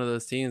gonna be one of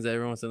those teams that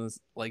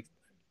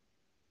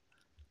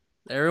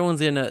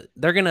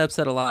they're gonna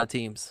upset a lot of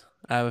teams.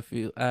 I have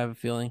a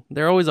feeling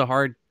they're always a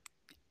hard.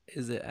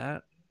 Is it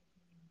at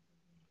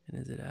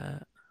is it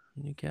at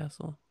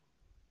Newcastle?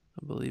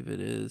 I believe it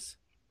is.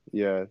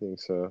 Yeah, I think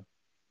so.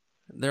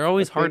 They're I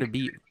always hard to think,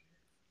 beat.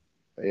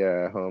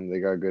 yeah, at home they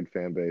got a good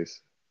fan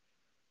base.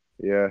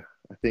 Yeah,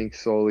 I think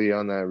solely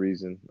on that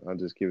reason, I'll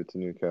just give it to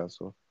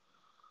Newcastle.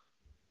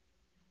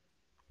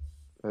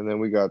 And then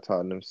we got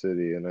Tottenham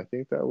City, and I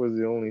think that was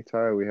the only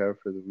tie we have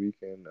for the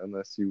weekend,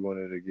 unless you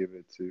wanted to give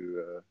it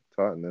to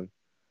Tottenham,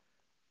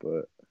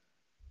 but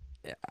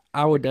Yeah,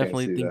 I I would can't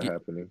definitely see think that it,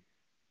 happening.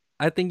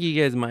 I think you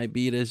guys might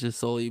beat us just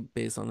solely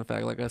based on the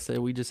fact, like I said,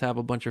 we just have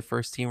a bunch of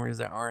first teamers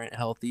that aren't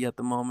healthy at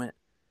the moment,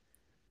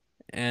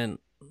 and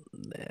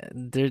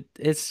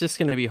it's just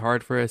gonna be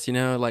hard for us.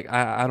 Like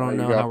I don't You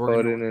know how got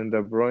we're gonna. Foden and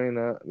De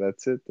Bruyne.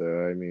 That's it,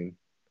 though. I mean,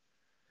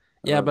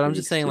 I Yeah, don't but I'm think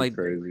just it's saying, too like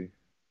crazy.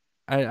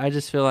 I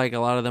just feel like a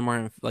lot of them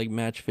aren't like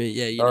match fit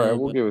yet. All right,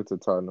 we'll But give it to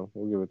Tottenham.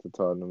 We'll give it to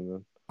Tottenham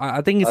then.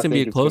 I think it's I gonna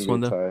be a think it's gonna close be a one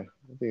though. tie.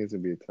 I think it's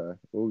gonna be a tie.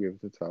 We'll give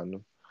it to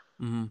Tottenham.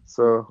 Hmm.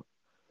 So,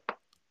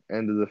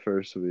 end of the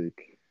first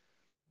week.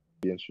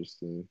 Be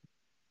interesting,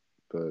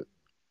 but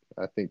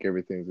I think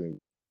everything's gonna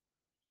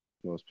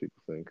most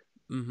people think.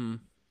 Hmm.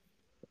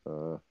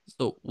 Uh,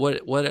 So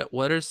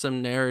what are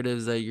some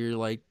narratives that you're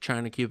like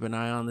trying to keep an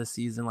eye on this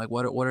season? Like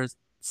what are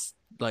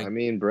I like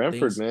mean,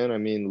 Brentford, things? man. I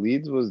mean,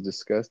 Leeds was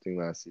disgusting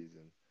last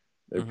season.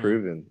 They're Hmm.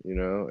 proven,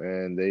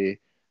 and they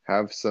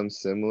have some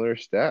similar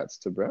stats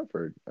to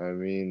Brentford. I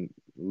mean,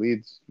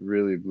 Leeds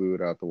really blew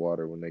it out the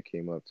water when they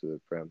came up to the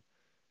Prem.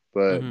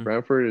 But Hmm.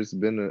 Brentford has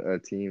been a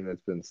team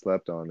that's been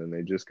slept on, and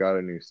they just got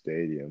a new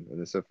stadium, and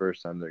it's the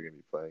first time they're going to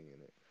be playing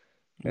in it.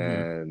 Hmm.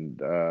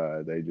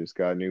 And they just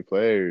got new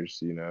players,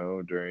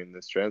 during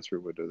this transfer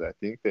window. I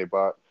think they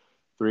bought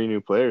three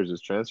new players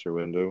this transfer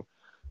window.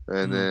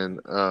 And Hmm. then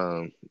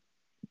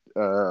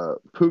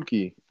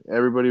Pookie.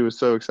 Everybody was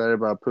so excited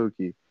about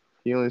Pookie.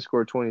 He only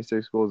scored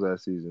 26 goals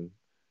that season.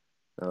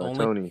 Only.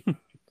 Tony,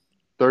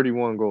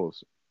 31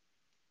 goals.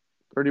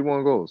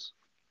 31 goals.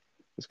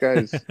 This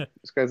guy's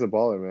this guy's a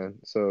baller, man.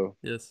 So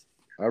Yes.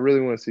 I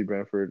really want to see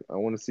Brentford. I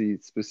want to see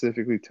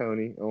specifically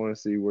Tony. I want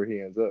to see where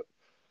he ends up.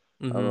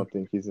 I Hmm. don't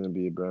think he's going to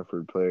be a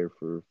Brentford player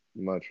for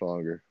much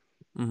longer.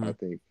 Hmm. I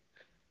think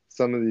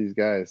some of these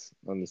guys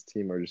on this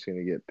team are just going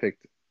to get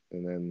picked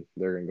and then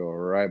they're going to go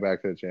right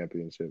back to the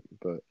championship.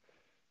 But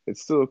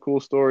it's still a cool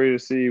story to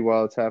see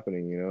while it's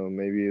happening,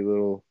 maybe a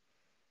little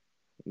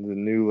the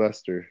new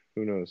Leicester.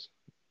 Who knows?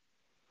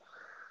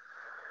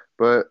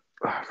 But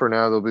for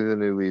now, they'll be the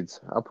new leads.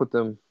 I'll put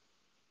them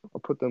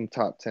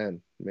top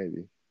 10,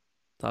 maybe.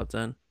 Top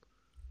 10.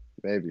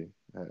 Maybe.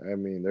 I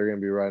mean, they're going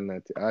to be riding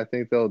that. I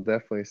think they'll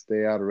definitely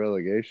stay out of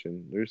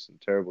relegation. There's some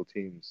terrible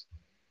teams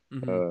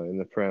Hmm. in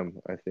the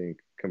Prem, I think,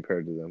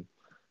 compared to them.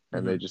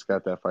 And Hmm. they just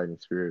got that fighting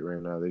spirit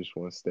right now. They just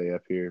want to stay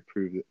up here,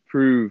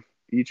 prove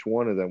each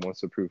one of them wants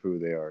to prove who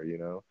they are,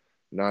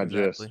 not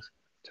Exactly. just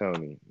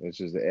Tony. It's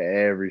just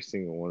every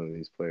single one of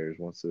these players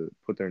wants to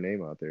put their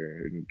name out there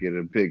and get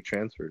a big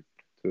transfer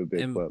to a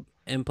big And club.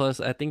 and plus,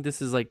 I think this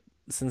is like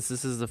since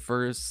this is the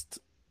first.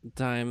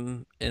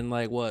 time in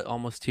like what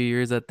almost 2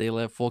 years that they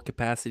let full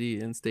capacity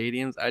in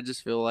stadiums. I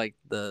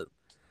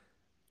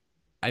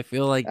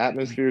feel like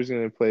Atmosphere is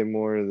going to play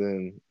more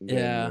than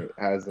yeah, it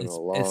has in a it's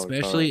long time.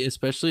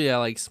 especially at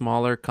like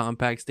smaller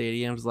compact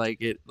stadiums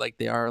like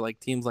they are like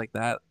teams like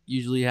that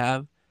usually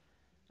have.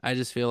 I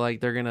just feel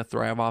like they're gonna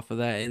thrive off of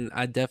that, and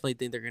I definitely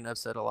think they're gonna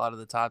upset a lot of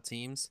the top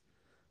teams,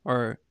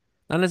 or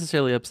not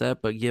necessarily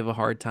upset, but give a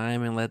hard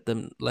time and let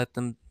them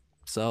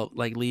so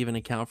like leave an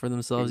account for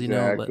themselves. Let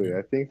Exactly. them.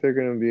 I think they're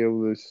going to be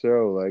able to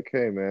show, like,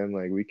 hey, man,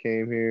 like, we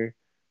came here,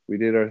 we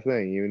did our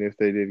thing, even if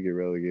they did get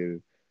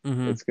relegated.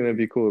 Hmm. It's going to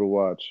be cool to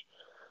watch.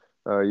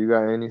 You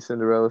got any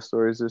Cinderella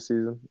stories this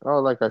season? Oh,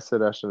 like I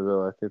said, Aston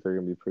Villa, I think they're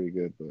going to be pretty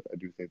good, but I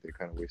do think they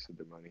kind of wasted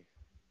their money.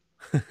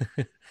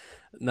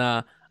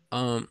 Nah,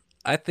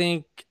 I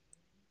think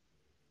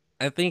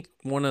I think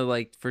one of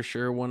like for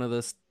sure one of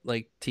the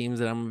like teams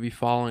that I'm gonna be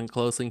following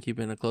closely and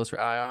keeping a closer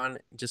eye on,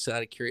 just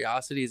out of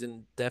curiosity, is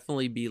and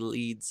definitely be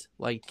Leeds.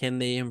 Like, can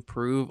they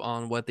improve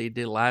on what they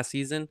did last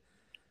season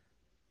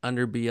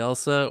under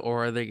Bielsa,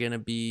 or are they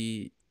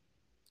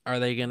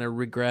gonna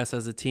regress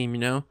as a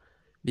team?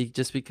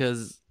 Just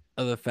because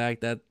of the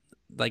fact that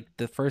like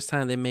the first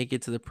time they make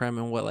it to the Prem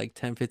in what like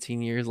 10,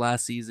 15 years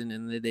last season,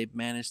 and they've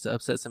managed to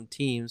upset some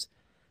teams,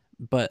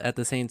 but at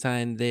the same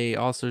time they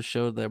also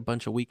showed a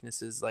bunch of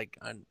weaknesses like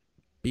on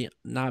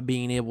not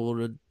being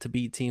able to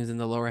beat teams in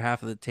the lower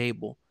half of the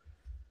table.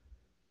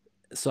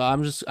 So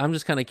I'm just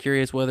kind of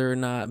curious whether or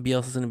not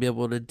Bielsa's going to be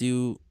able to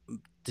do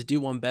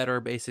one better,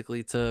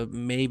 basically, to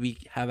maybe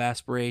have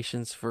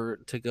aspirations for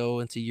to go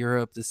into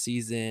Europe this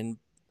season.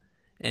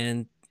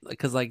 And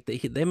because like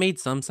they made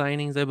some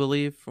signings, I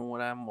believe, from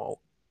what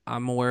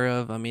I'm aware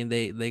of. I mean,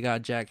 they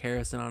got Jack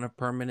Harrison on a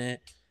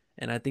permanent,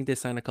 and I think they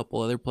signed a couple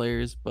other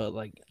players. But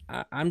like,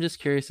 I'm just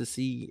curious to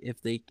see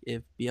if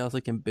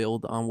Bielsa can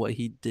build on what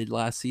he did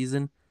last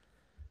season.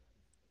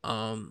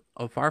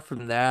 Apart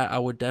from that, I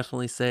would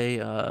definitely say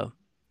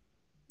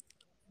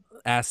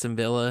Aston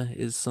Villa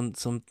is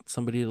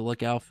somebody to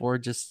look out for,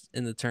 just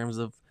in the terms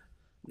of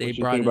they What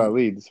you brought think about in.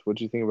 Leeds?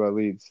 What you think about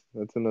Leeds?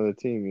 That's another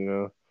team, you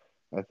know.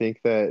 I think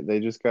that they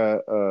just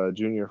got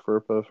Junior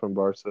Firpo from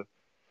Barca.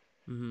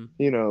 Hmm.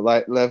 You know,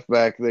 like left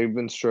back, they've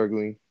been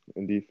struggling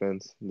in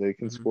defense. They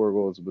can Hmm. score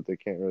goals, but they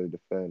can't really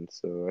defend.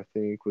 So I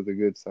think with a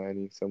good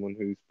signing, someone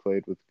who's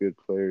played with good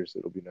players,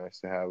 it'll be nice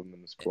to have them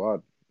in the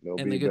squad. They'll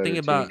And be a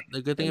better team.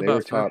 the good thing And they were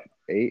about top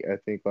eight, I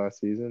think, last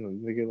season. I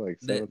think they get like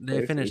seventh they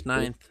place, finished eighth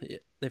place. ninth. Yeah,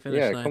 they finished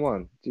Yeah, come ninth.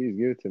 on, jeez,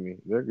 give it to me.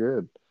 They're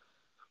good.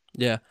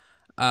 Yeah.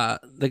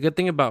 The good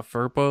thing about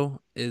Furpo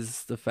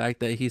is the fact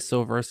that he's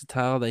so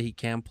versatile that he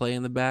can play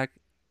in the back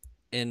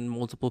in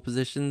multiple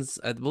positions.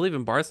 I believe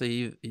in Barca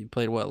he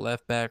played what,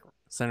 left back,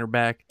 center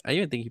back. I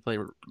even think he played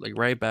like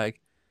right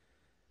back.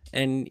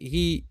 And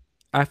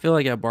I feel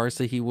like at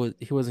Barca he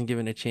wasn't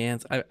given a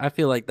chance. I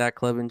feel like that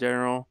club in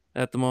general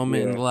at the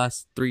moment in Yeah, the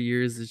last 3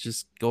 years is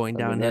just going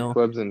I mean that downhill.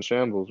 club's in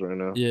shambles right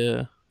now.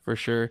 Yeah, for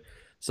sure.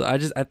 So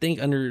I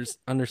think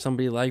under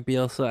somebody like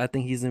Bielsa, I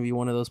think he's gonna be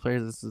one of those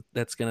players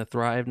that's gonna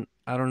thrive.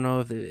 I don't know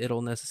if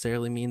it'll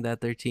necessarily mean that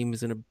their team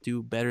is gonna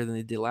do better than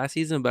they did last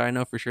season, but I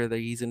know for sure that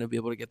he's gonna be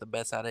able to get the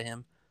best out of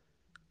him.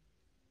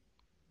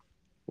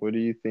 What do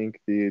you think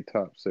the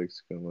top six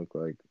is gonna look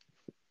like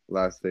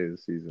last day of the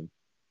season?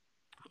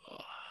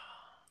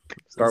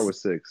 Start This with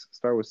six.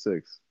 Start with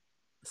six.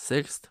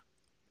 sixth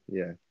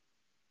Yeah.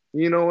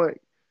 You know what?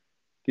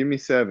 Give me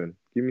seven.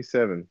 Give me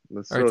seven.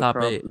 Let's or throw top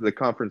eight? the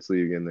conference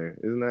league in there.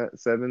 Isn't that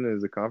seven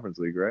is the conference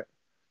league, right?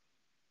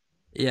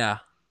 Yeah,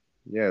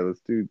 Yeah,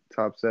 let's do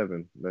top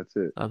seven. That's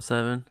it. top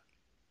seven.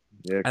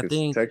 Yeah, I because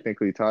think.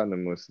 technically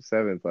Tottenham was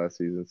seventh last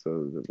season,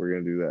 so we're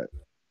gonna do that.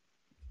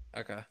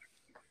 Okay.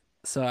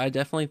 So I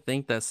definitely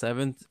think that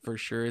seventh for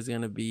sure is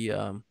gonna be.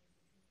 I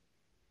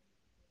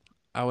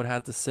would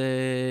have to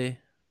say.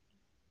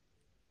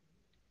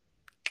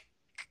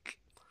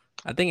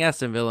 I think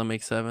Aston Villa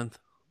makes seventh.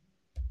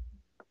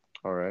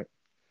 All right.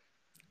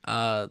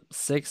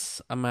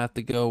 Six. I'm gonna have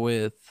to go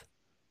with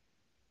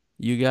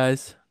you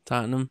guys,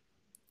 Tottenham.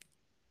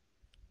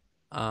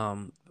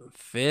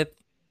 Fifth,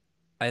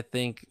 I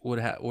think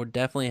would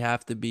definitely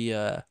have to be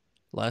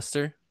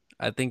Leicester.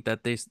 I think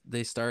that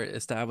they start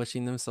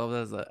establishing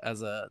themselves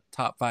as a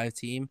top five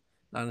team,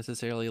 not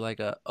necessarily like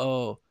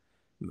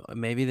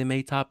maybe they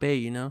make top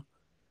eight.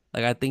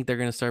 Like, I think they're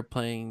gonna start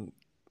playing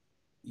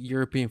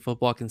European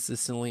football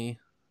consistently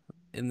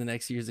in the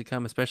next years to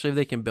come, especially if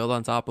they can build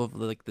on top of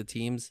like the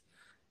teams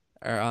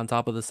or on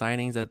top of the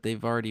signings that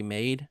they've already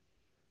made.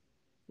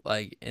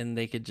 Like, and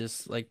they could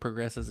just like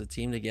progress as a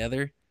team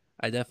together.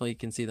 I definitely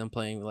can see them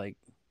playing like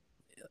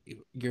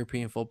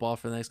European football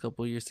for the next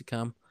couple of years to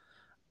come.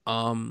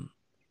 Um,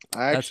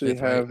 I that's actually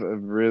fifth, right? have a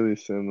really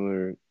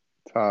similar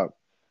top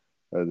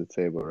of the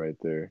table right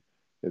there.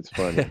 It's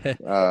funny.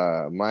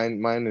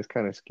 Mine is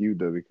kind of skewed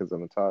though because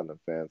I'm a Tottenham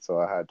fan, so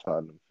I had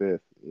Tottenham fifth,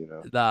 you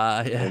know,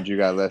 Nah, yeah. and you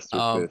got Leicester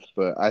Um, fifth.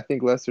 But I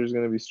think Leicester's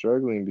going to be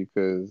struggling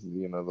because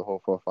the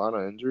whole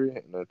Fofana injury,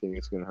 and I think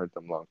it's going to hurt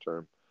them long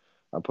term.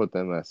 I put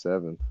them at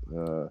seventh.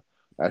 yeah,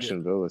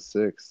 Aston Villa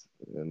sixth,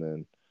 and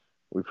then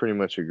we pretty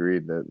much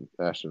agreed that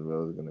Aston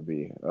Villa is going to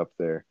be up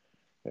there,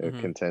 Hmm.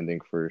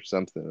 contending for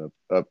something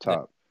up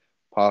top,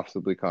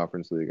 possibly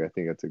Conference League. I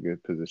think that's a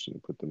good position to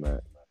put them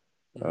at.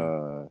 Hmm.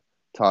 Uh,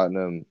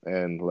 Tottenham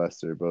and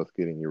Leicester both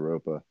getting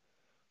Europa.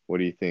 What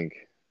do you think?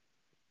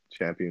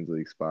 Champions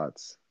League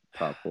spots,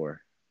 top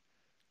four.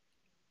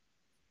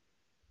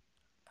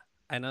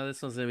 I know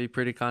this one's gonna be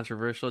pretty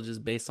controversial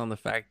just based on the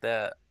fact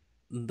that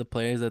the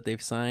players that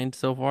they've signed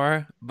so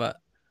far,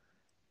 but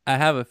I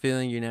have a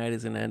feeling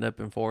United's gonna end up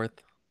in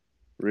fourth.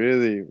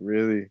 Really,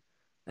 really.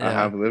 I Yeah.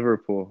 have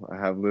Liverpool. I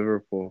have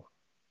Liverpool.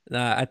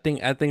 Nah, I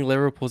think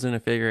Liverpool's gonna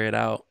figure it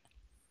out.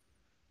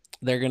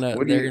 They're gonna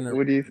What do they're you gonna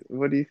what do you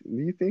what do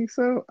you think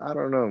so? I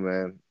don't know,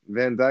 man.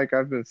 Van Dyke,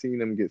 I've been seeing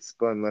him get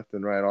spun left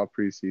and right all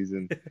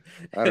preseason.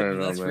 I don't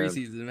know, that's man.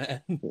 preseason,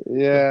 man. But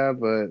Yeah,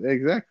 but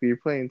exactly, you're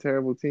playing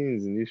terrible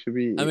teams, and you should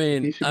I be.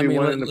 mean He should I be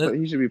mean wanting to play.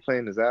 He should be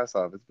playing his ass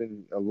off. It's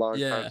been a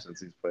long time yeah,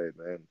 since he's played,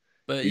 man.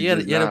 but He's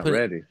just you gotta not put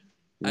it. ready.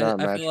 I Not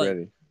I feel match like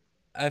ready.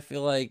 I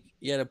feel like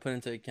you gotta put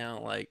into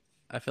account like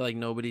I feel like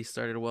nobody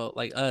started well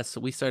like us.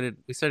 We started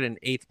in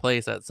eighth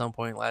place at some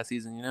point last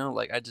season.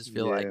 Like I just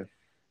feel like Yeah,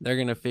 they're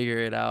gonna figure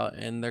it out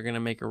and they're gonna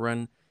make a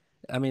run.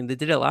 I mean, they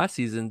did it last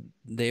season.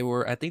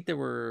 I think they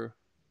were,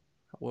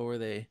 what were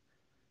they?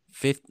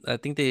 Fifth. I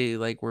think they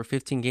like were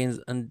 15 games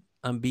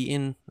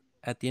unbeaten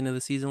at the end of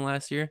the season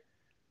last year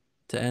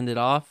to end it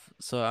off.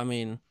 So I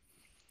mean,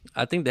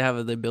 I think they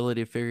have the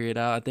ability to figure it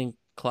out. I think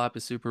Klopp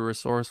is super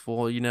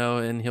resourceful,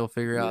 and he'll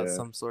figure out yeah.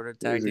 some sort of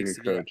He's a tactics good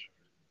to get. coach.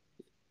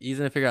 He's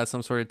gonna figure out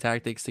some sort of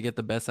tactics to get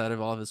the best out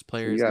of all of his So you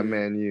players. got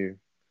Man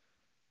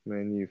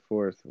U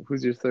fourth.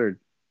 Who's your third?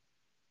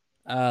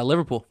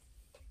 Liverpool,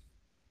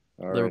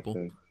 All right Liverpool,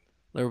 then.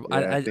 Liverpool.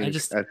 Yeah, I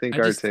I think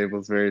our just.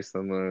 table's very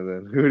similar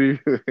then. Who do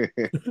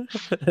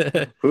you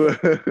who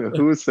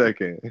who's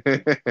second?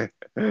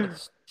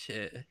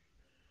 Shit.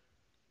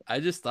 I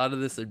just thought of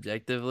this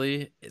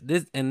objectively.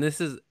 This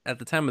is at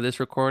the time of this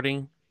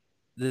recording.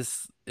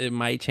 This it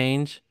might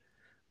change,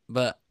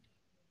 but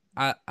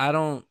I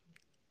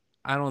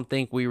don't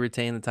think we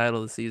retain the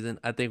title this season.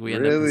 I think we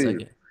end up in Really?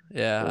 second.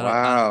 Yeah, I don't.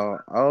 Wow.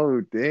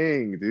 Oh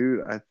dang,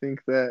 dude. I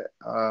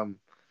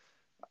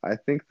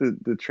think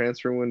the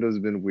transfer window's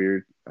been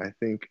weird. I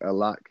think a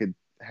lot could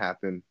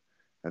happen.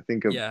 I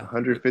think a Yeah,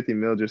 with 150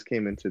 mil just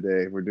came in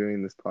today. We're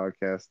doing this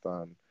podcast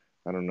on,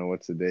 I don't know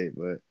what's the date,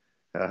 but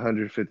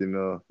 150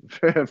 mil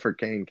for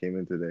Kane came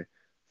in today.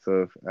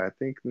 So I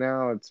think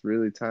now it's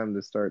really time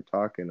to start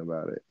talking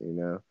about it.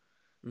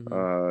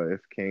 hmm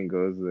If Kane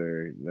goes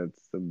there,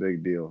 that's a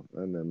big deal.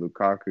 And then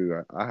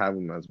Lukaku, I have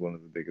him as one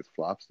of the biggest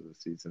flops of the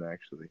season,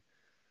 actually.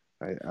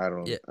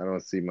 yeah. I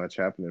don't see much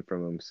happening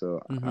from him.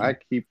 So hmm I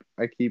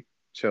keep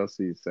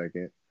Chelsea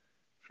second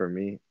for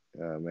me.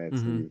 Man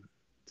hmm City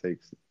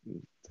takes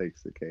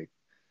takes the cake.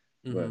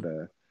 hmm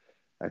But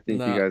I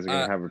think you No, guys are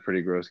gonna have a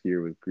pretty gross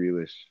year with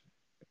Grealish.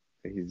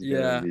 He's gonna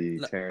yeah. be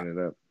No, tearing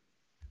it up.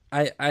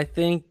 I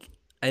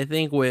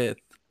think with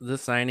the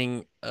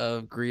signing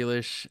of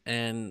Grealish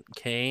and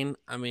Kane,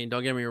 I mean,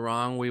 don't get me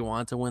wrong, we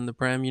want to win the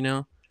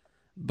Prem.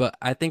 But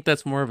I think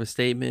that's more of a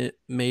statement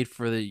made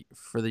for the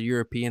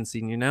European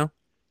scene.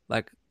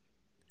 Like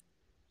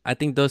I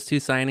think those two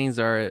signings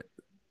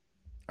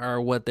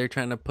are what they're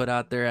trying to put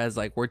out there as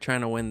like we're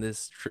trying to win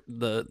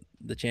the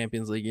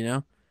Champions League.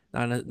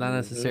 Not Hmm.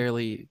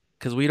 necessarily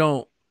because we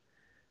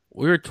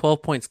were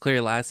 12 points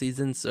clear last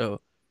season,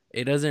 so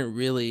it doesn't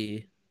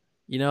really,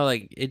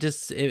 like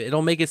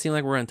it'll make it seem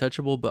like we're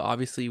untouchable, but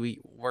obviously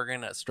we're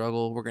gonna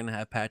struggle. We're gonna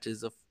have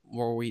patches of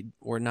where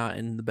we're not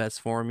in the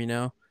best form.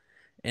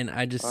 And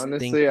I just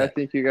think Honestly, I that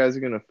think you guys are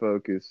gonna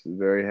focus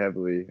very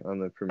heavily on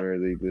the Premier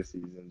League this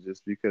season,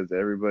 just because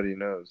everybody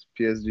knows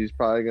PSG is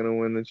probably gonna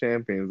win the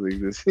Champions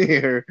League this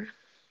year.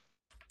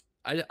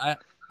 I I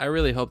I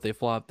really hope they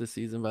flop this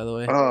season. By the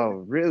way,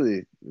 Oh,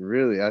 really?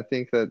 Really? I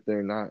think that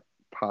they're not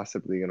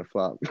possibly gonna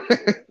flop.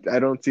 I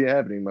don't see it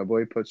happening. My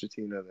boy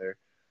Pochettino there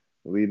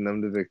leading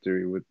them to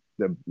victory with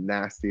the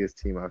nastiest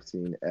team I've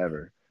seen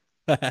ever.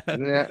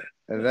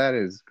 And that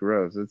is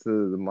gross. It's the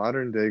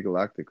modern day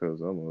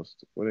Galacticos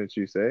almost, wouldn't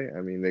you say?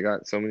 I mean, they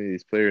got so many of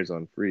these players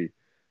on free.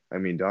 I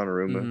mean,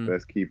 Donnarumma, hmm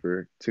best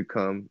keeper to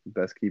come,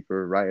 best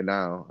keeper right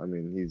now. I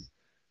mean, he's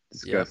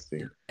yep,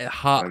 disgusting. I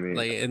hot mean,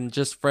 like and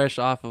just fresh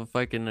off of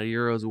fucking a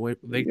Euros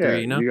yeah,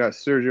 victory. you got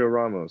Sergio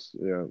Ramos,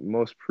 yeah,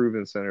 most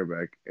proven center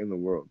back in the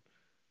world,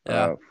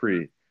 Yeah,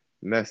 free.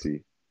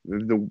 Messi,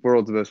 the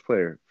world's best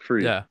player,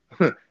 free. yeah,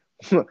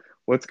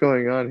 What's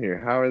going on here?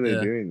 How are they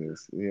yeah. doing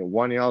this?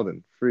 Wani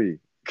Alden, free.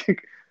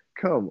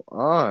 Come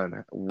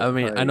on, I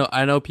mean, I like know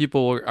I know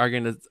people are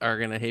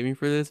gonna hate me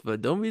for this,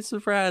 but don't be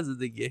surprised if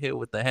they get hit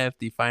with a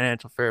hefty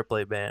financial fair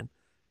play ban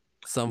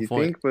at some you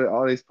point. think, but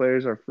all these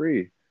players are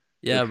free.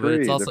 They're Yeah, but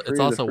it's free. They're also it's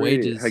free. They're also free.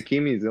 wages.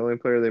 Hakimi's the only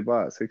player they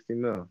bought, 60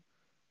 mil.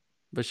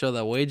 But show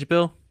that wage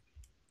bill.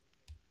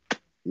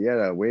 Yeah,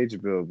 that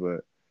wage bill,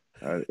 but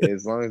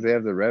as long as they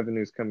have the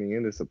revenues coming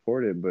in to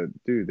support it. But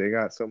dude, they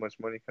got so much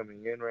money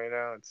coming in right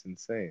now, it's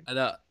insane. I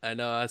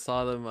know. I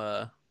saw them.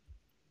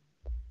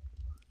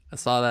 I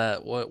saw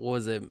that. What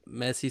was it?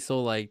 Messi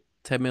sold like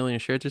 10 million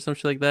shirts or some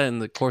shit like that in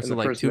the course in of the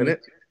like first 2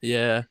 minutes. minute.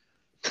 Yeah,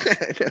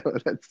 No,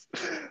 that's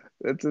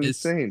it's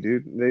insane,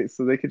 dude.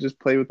 They could just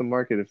play with the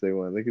market if they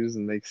want. They could just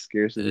make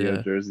scarcity of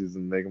yeah, jerseys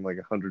and make them like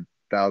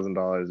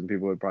 $100,000, and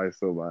people would probably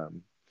still buy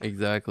them.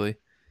 exactly.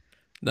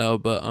 No,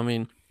 but I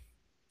mean,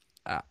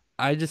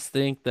 I just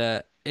think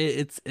that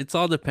it's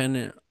all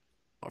dependent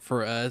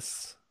for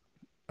us,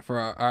 for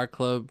our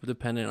club,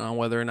 dependent on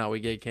whether or not we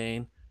get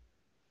Kane.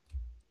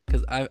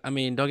 Because I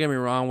mean, don't get me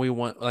wrong, we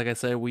won. Like I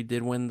said, we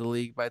did win the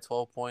league by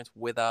 12 points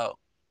without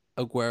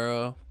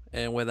Aguero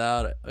and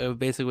without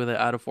basically with an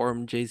out of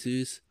form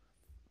Jesus.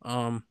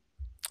 Um,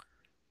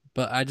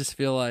 but I just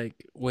feel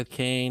like with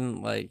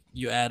Kane, like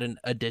you add an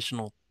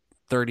additional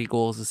 30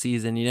 goals a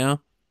season, you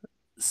know.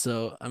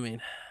 So I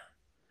mean,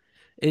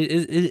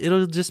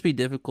 it'll just be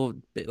difficult.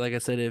 Like I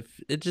said,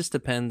 if it just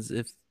depends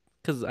if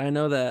because I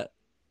know that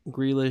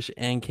Grealish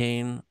and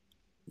Kane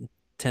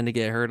tend to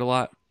get hurt a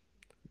lot.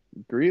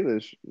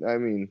 Grealish, I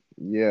mean,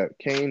 yeah,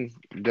 Kane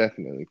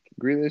definitely.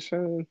 Grealish,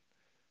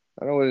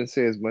 I don't want to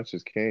say as much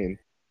as Kane.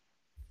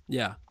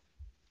 Yeah,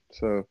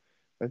 So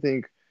I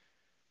think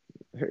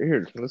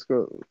here, let's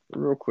go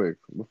real quick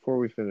before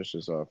we finish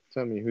this off.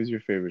 Tell me who's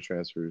your favorite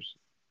transfers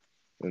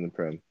in the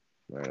Prem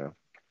right now?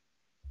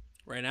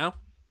 right now.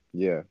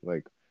 Yeah,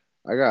 like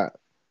I got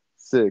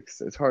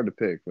six. It's hard to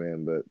pick,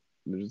 man, but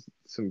there's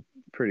some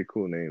pretty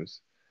cool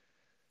names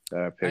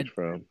that I picked I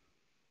from.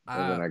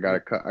 And then uh I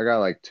got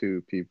like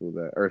two people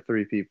that or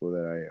three people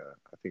that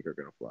I think are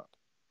gonna flop.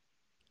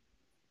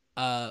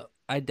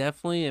 I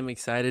definitely am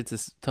excited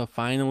to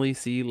finally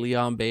see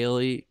Leon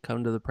Bailey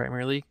come to the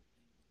Premier League.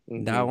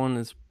 That Hmm. one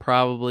is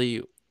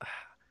probably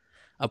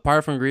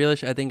apart from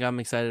Grealish, I think I'm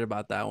excited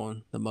about that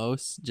one the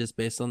most, just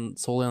based on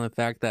solely on the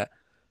fact that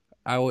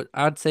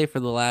I'd say for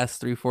the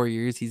last 3-4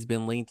 years he's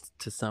been linked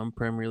to some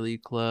Premier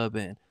League club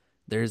and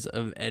there's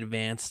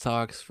advanced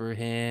talks for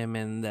him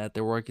and that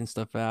they're working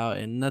stuff out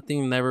and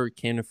nothing never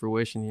came to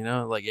fruition. You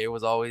know, like it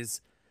was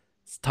always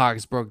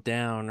talks broke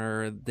down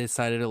or they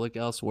decided to look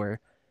elsewhere.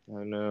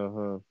 I know,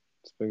 huh?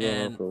 It's been going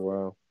on And for a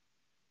while.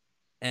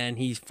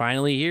 he's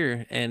finally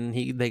here and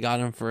they got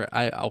him for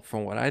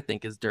from what I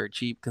think is dirt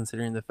cheap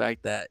considering the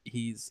fact that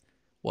he's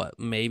what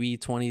maybe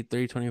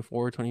 23,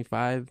 24,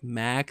 25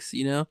 max,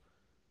 you know,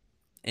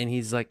 and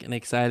he's like an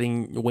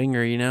exciting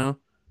winger, you know.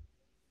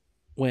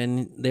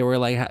 When they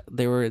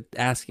were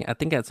asking, I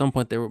think at some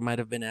point might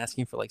have been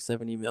asking for like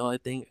 70 mil, I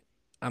think.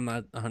 I'm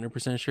not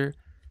 100% sure,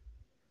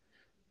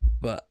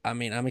 but I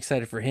mean I'm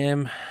excited for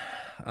him.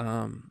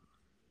 um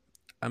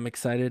I'm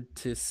excited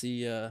to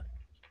see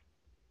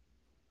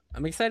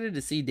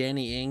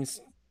Danny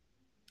Ings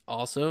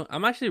also.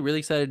 I'm actually really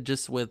excited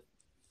just with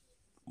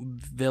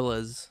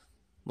Villa's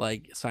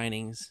like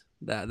signings,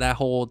 that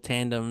whole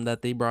tandem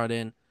that they brought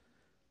in,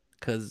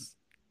 because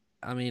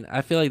I mean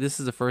I feel like this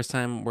is the first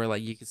time where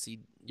like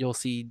you'll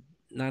see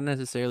not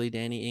necessarily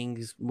Danny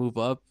Ings move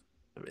up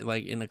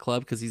like in the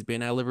club because he's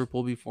been at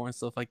Liverpool before and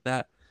stuff like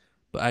that,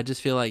 but I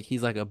just feel like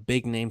he's like a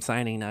big name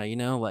signing now, you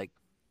know,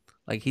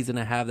 like he's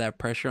gonna have that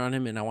pressure on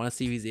him, and I want to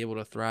see if he's able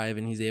to thrive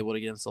and he's able to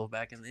get himself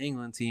back in the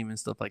England team and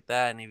stuff like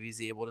that, and if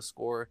he's able to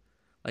score.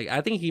 Like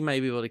I think he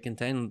might be able to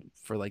contend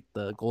for like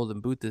the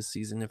Golden Boot this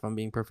season, if I'm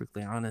being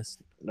perfectly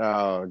honest.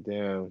 Oh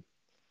damn.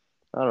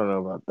 I don't know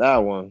about that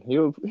one.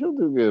 He'll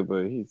do good,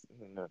 but he's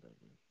not that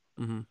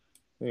good. Hmm.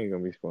 He ain't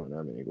gonna be scoring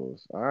that many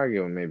goals. I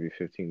give him maybe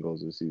 15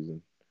 goals this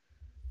season.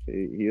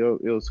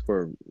 He'll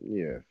score,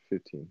 yeah,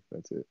 15.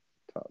 That's it,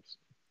 tops.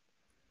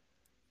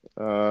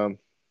 Um,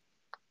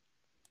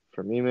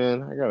 for me,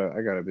 man, I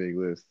got a big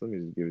list. Let me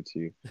just give it to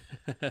you.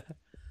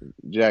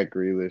 Jack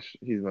Grealish,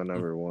 he's my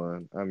number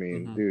one. I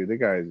mean, Hmm. dude, the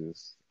guy's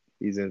just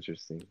he's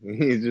interesting.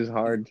 He's just He's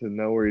hard to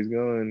know where he's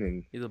going,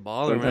 and he's a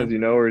baller, sometimes man. you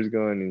know where he's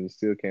going and you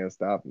still can't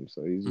stop him.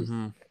 So he's just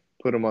Hmm.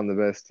 put him on the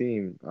best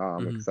team. Oh,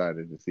 I'm Hmm.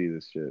 excited to see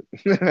this shit.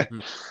 Hmm.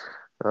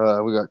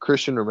 We got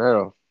Christian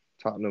Romero,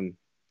 Tottenham,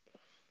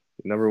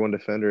 number one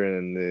defender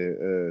in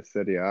the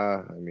Serie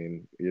A. I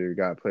mean, you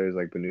got players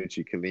like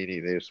Bonucci,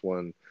 Chiellini. They just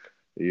won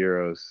the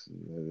Euros.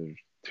 They're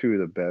two of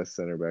the best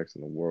center backs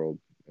in the world,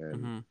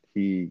 and Hmm.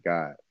 he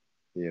got,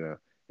 and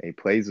he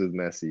plays with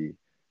Messi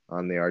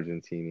on the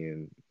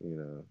Argentinian,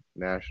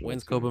 national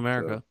Wins Copa team. So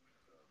America.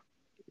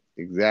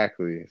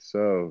 exactly.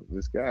 So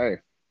this guy,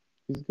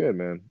 he's good,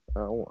 man. I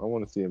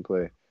want to see him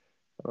play.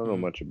 I don't know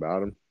Hmm. much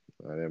about him.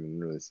 I haven't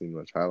really seen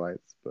much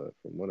highlights, but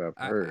from what I've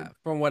heard,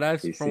 he From what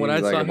seems I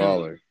like saw a him,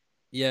 baller.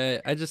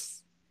 yeah,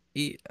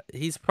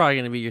 he's probably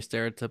gonna be your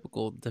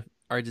stereotypical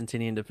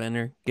Argentinian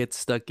defender. Gets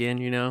stuck in,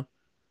 you know,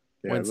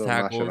 Yeah, a wins little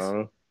tackles.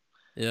 Mascherano.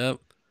 Yep.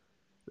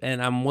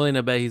 And I'm willing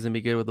to bet he's gonna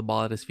be good with the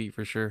ball at his feet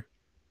for sure.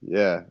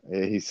 Yeah,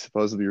 he's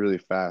supposed to be really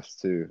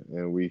fast too,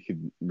 and we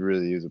could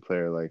really use a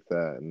player like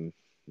that. And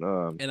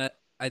um, And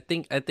I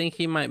think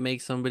he might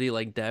make somebody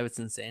like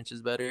Davidson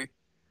Sanchez better,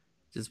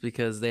 just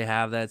because they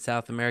have that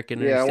South American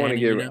yeah, understanding,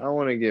 you know. I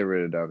want to get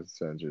rid of David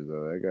Sanchez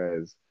though. That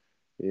guy is,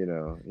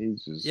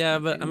 he's just Yeah,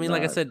 but I mean,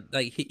 like I not. said,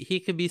 like he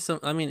could be some.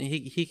 I mean,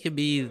 he could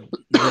be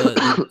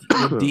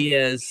the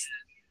Diaz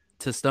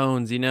to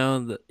Stones, you know.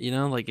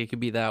 Like it could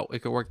be that it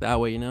could work that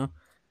way, you know.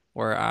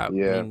 Or I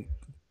Yeah. mean,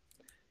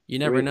 you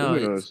never know. Who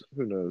It's knows?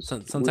 Who knows?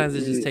 sometimes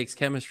it just takes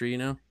chemistry,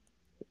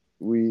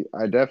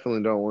 I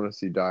definitely don't want to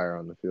see Dyer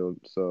on the field.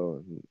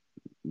 So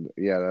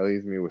yeah, that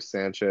leaves me with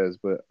Sanchez.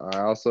 But I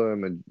also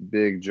am a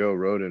big Joe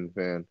Roden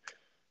fan.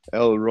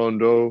 El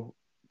Rondo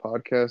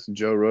podcast,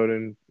 Joe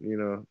Roden.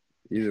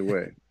 Either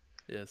way,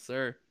 Yes,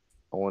 sir.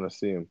 I want to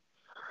see him.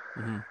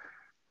 Hmm.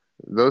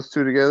 Those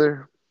two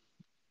together,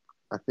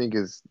 I think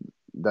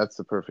that's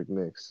the perfect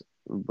mix.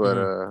 But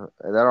Hmm.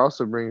 that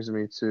also brings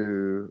me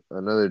to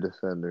another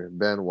defender,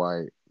 Ben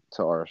White,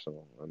 to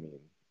Arsenal. I mean,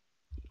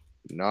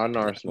 not an That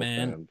Arsenal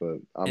man fan,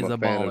 but I'm is a a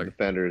fan of baller.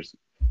 defenders.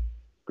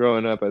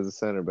 Growing up as a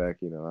center back,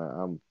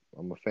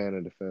 I'm a fan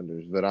of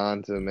defenders.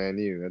 Varane to Man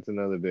U, that's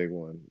another big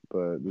one.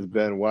 But this Hmm.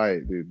 Ben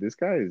White, dude, this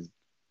guy is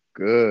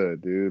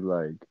good, dude.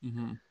 Like,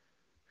 Hmm.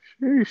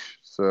 sheesh.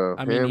 So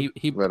I mean,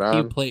 him,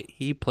 Varane,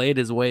 he played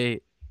his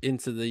way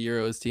into the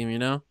Euros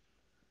team.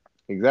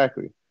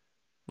 exactly.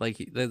 Like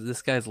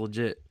this guy's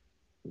legit.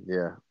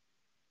 Yeah.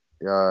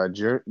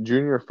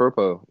 Junior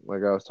Firpo,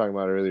 like I was talking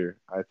about earlier,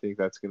 I think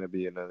that's going to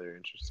be another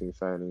interesting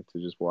signing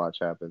to just watch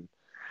happen.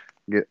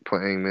 Get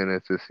playing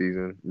minutes this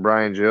season.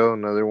 Brian Gill,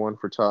 another one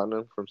for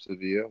Tottenham from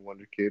Sevilla,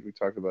 wonder kid. We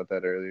talked about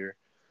that earlier.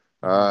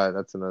 Hmm.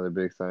 That's another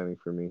big signing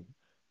for me.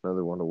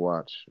 Another one to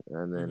watch.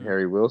 And then Hmm.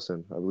 Harry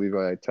Wilson, I believe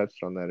I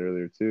touched on that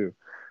earlier too.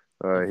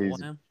 From He's,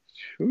 Fulham.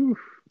 whew,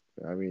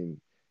 I mean,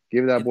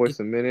 give that It, boy it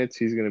some minutes,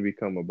 he's going to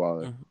become a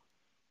baller. mhm.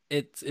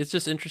 It's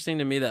just interesting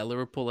to me that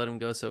Liverpool let him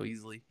go so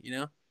easily.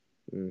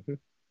 Hmm.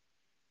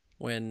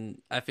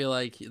 When I feel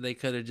like they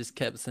could have just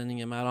kept sending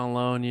him out on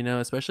loan.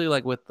 Especially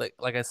like with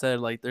like I said,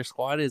 like their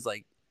squad is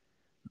like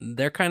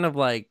they're kind of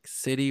like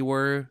City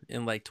were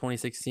in like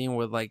 2016,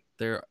 where like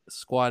their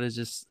squad is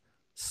just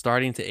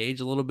starting to age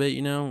a little bit.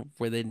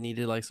 Where they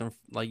needed like some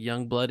like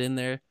young blood in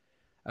there.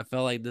 I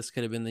felt like this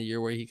could have been the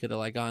year where he could have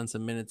like gotten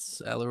some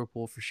minutes at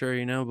Liverpool for sure.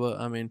 But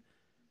I mean,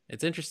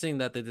 it's interesting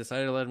that they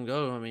decided to let him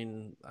go. I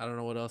mean, I don't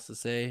know what else to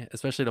say,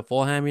 especially to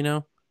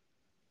Fulham.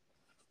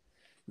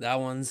 That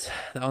one's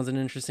an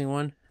interesting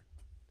one.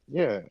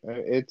 Yeah,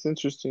 it's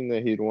interesting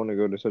that he'd want to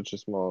go to such a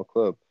small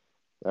club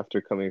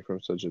after coming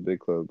from such a big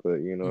club, but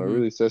it Mm-hmm.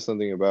 really says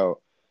something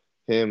about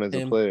him as a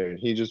Him, player.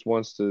 He just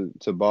wants to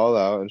ball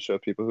out and show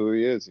people who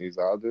he is. He's,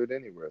 I'll do it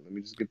anywhere. Let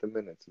me just get the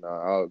minutes, and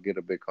I'll get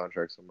a big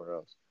contract somewhere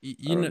else. I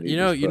you don't know, need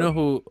this you club, know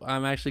who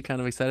I'm actually kind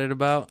of excited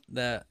about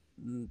that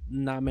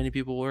not many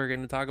people were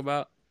going to talk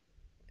about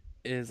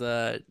is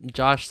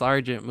Josh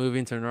Sargent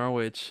moving to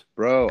Norwich.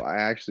 bro. I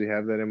actually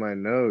have that in my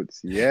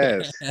notes.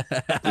 Yes,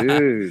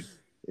 dude.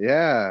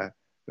 Yeah,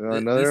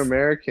 another This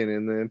American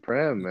in the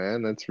Prem,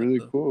 man. That's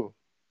really cool.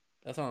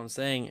 that's what I'm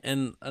saying.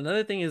 And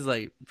another thing is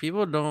like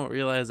people don't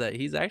realize that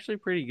he's actually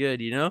pretty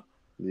good.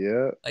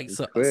 Yeah, Like he's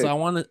so quick. I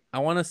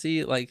want to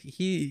see like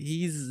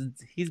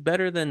he's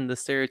better than the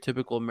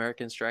stereotypical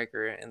American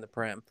striker in the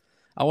Prem.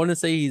 I want to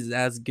say he's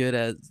as good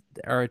as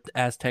or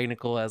as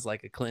technical as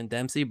like a Clint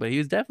Dempsey, but he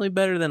was definitely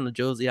better than the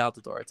Josie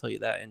Altidore. I tell you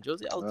that. And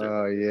Josie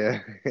Altidore, Oh yeah.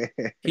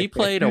 he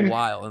played a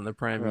while in the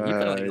Prem. He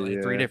played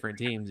like three Yeah. different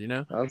teams.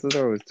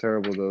 Altidore was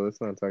terrible though.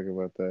 Let's not talk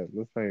about that.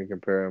 Let's not even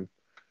compare him.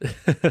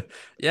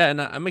 Yeah,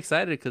 and I'm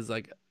excited because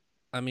like,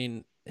 I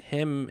mean,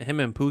 him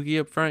and Pookie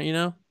up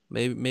front.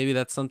 Maybe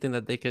that's something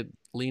that they could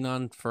lean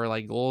on for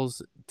like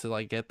goals to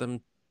like get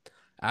them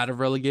out of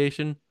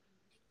relegation,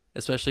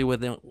 especially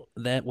with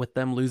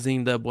them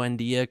losing the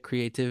Buendia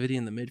creativity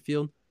in the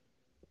midfield.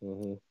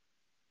 Hmm.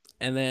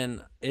 And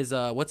then is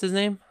what's his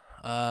name?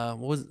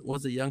 What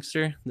was the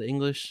youngster, the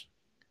English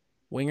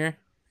winger?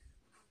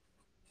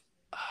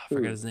 I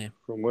forgot Who? his name.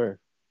 From where?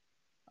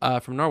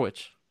 From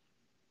Norwich.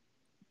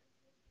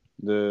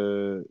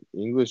 The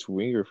English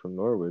winger from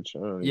Norwich. I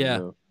don't even Yeah.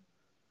 know.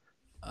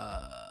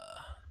 Uh,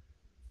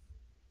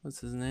 what's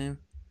his name?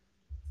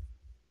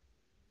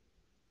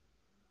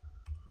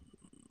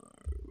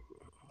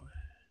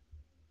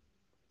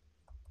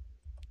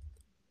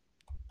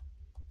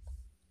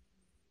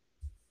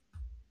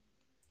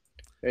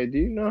 Hey, do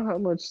you know how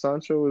much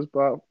Sancho was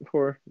bought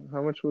for?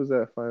 How much was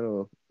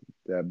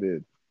that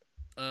bid?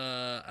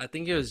 I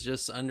think it was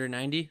just under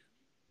 90.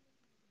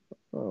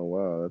 Oh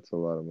wow, that's a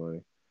lot of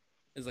money.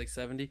 It's like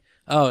 70.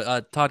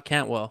 Oh, Todd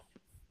Cantwell.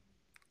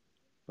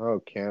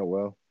 Oh,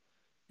 Cantwell.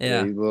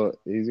 Yeah, Yeah.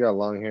 he's got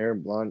long hair,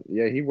 blonde.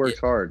 Yeah, he Yeah. works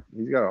hard.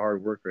 He's got a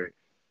hard work rate.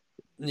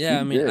 Yeah.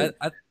 I He's mean, good.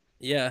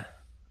 yeah.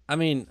 I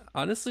mean,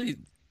 honestly,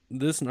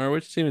 this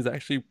Norwich team is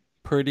actually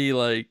pretty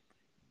like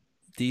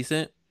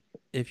decent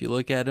if you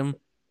look at him.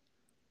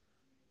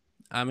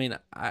 I mean,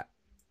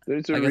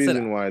 There's a like I said,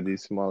 reason why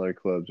these smaller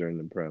clubs are in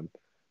the Prem.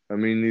 I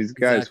mean, these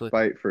guys exactly.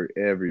 fight for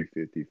every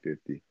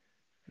 50-50.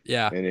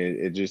 Yeah. And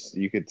it just,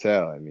 you could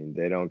tell. I mean,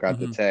 they don't got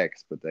the Hmm.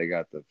 text, but they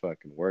got the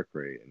fucking work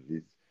rate. And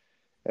these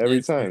Yeah.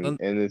 every time.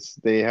 And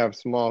they have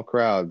small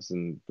crowds,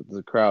 and but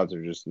the crowds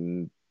are just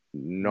Nuts.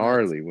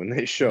 gnarly when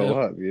they show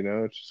Yep. up.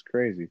 It's just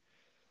crazy.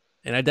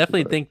 And I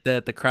definitely But think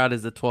that the crowd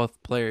is the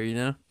 12th player.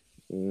 Espe-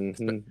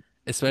 hmm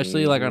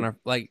Especially like hmm on a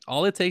like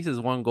all it takes is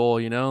one goal,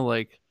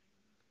 like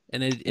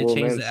and it Well,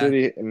 changes Man that.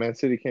 City, Man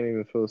City can't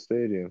even fill a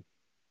stadium.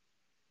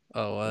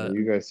 Oh, what?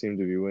 You guys seem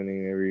to be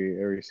winning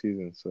every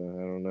season, so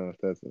I don't know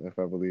if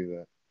I believe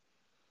that.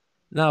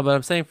 No, but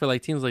I'm saying for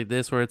like teams like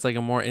this where it's like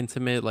a more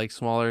intimate, like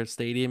smaller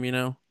stadium,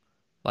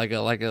 like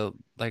a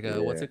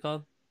what's Yeah, it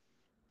called?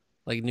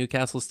 Like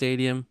Newcastle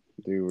Stadium.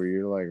 dude, where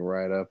you're like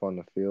right up on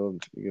the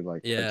field, you can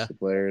like touch Yeah, the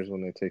players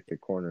when they take the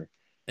corner.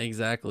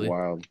 exactly.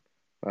 Wild.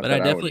 Not But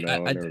that I would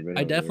know. I've never been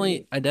I over there,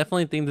 definitely, I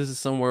definitely think this is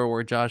somewhere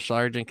where Josh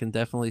Sargent can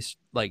definitely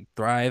like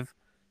thrive.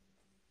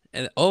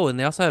 And oh, and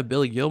they also have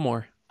Billy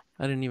Gilmore.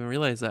 I didn't even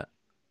realize that.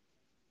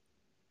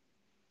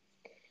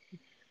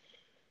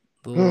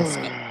 The little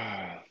Scot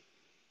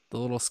but the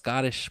little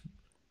Scottish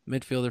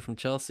midfielder from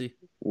Chelsea.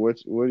 what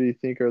do you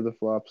think are the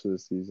flops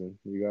this season?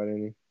 You got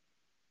any?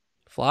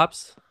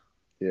 Flops?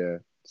 Yeah,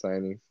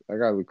 signings. I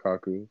got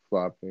Lukaku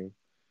flopping.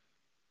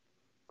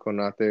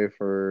 Konate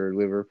for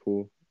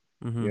Liverpool,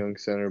 Mm-hmm. young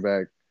center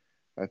back.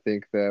 I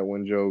think that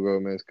when Joe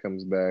Gomez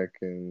comes back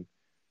and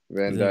He's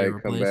Van gonna get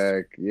Dijk come replaced.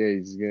 back, yeah,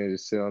 he's gonna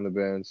just sit on the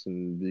bench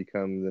and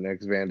become the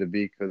next Van de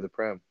Beek of the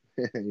Prem,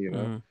 you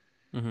know,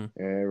 Mm-hmm. Mm-hmm.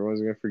 and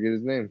everyone's gonna forget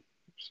his name.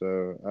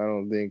 So I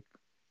don't think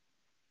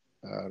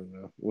I don't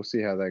know. We'll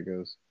see how that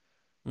goes.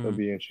 It'll Mm-hmm.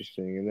 be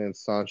interesting. And then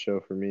Sancho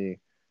for me,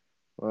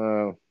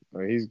 well, I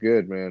mean, he's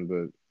good, man,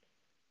 but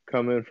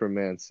coming from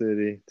Man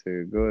City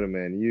to go to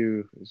Man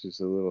U is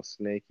just a little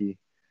snaky.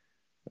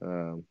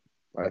 Um,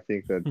 I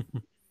think that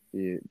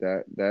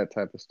that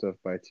type of stuff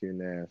bites you in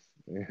the ass.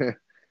 and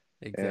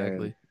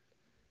Exactly.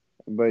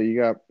 but you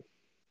got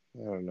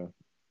I don't know.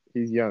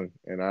 He's young,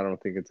 and I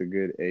don't think it's a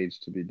good age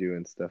to be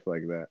doing stuff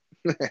like that.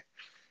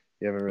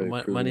 You haven't really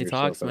proven Money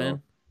yourself talks, at all.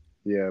 man.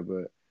 Yeah,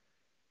 but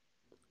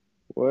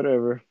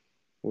whatever.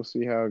 We'll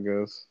see how it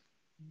goes.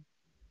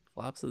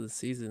 Flops of the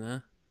season, huh?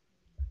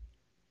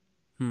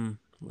 Hmm.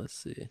 Let's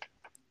see.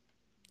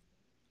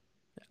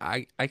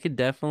 I could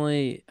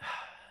definitely.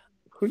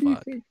 Who do you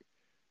Fuck. think?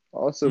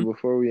 Also, Hmm?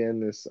 before we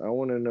end this, I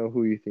want to know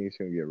who you think is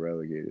going to get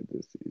relegated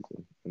this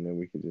season, and then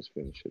we can just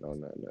finish it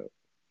on that note.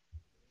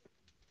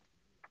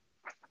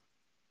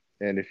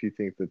 And if you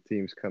think the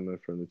teams coming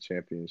from the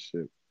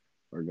championship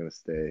are going to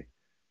stay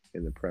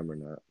in the Prem or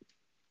not.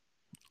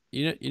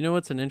 You know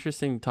what's an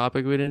interesting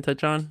topic we didn't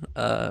touch on?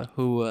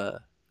 Who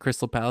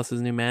Crystal Palace's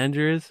new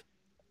manager is?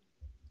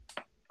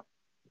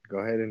 Go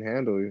ahead and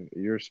handle it.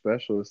 You're a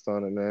specialist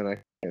on it, man. I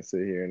can't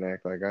sit here and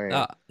act like I am.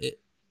 Uh, it,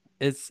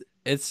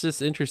 it's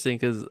just interesting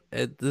because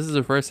this is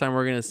the first time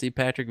we're gonna see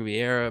Patrick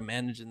Vieira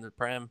managing the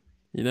Prem.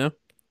 You know,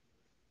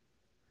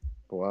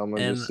 Well, I'm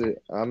gonna just and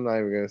sit. I'm not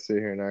even gonna sit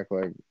here and act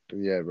like,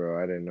 yeah,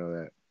 bro. I didn't know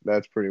that.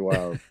 That's pretty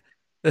wild.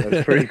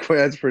 That's pretty.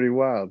 That's pretty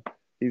wild.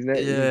 He's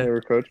yeah.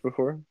 never coached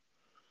before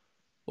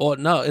Well,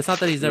 no, it's not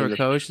that he's never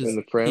coached. in Is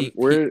the Prem. he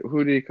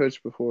Who did he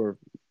coach before?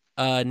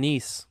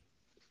 Nice.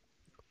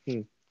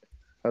 Hmm.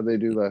 How'd they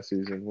do last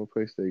season? What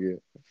place they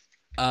get?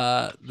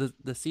 The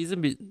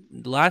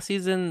last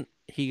season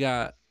he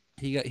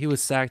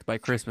was sacked by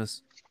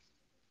Christmas.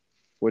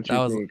 What That you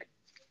was think?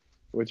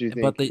 What you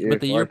think? but If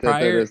the year Arteta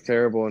prior, does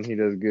terrible and he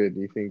does good,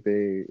 do you think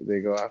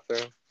they go after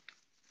him?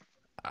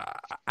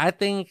 I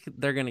think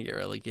they're gonna get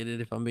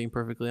relegated if I'm being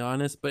perfectly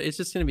honest. But it's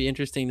just gonna be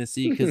interesting to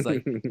see because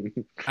like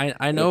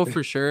I know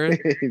for sure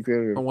He's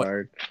gonna from get what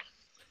fired.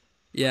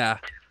 yeah,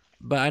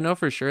 but I know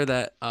for sure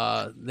that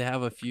they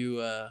have a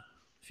few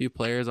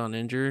players on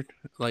injured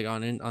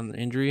on the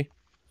injury.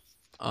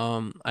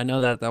 I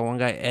know that one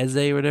guy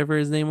Eze, whatever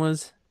his name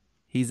was,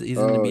 he's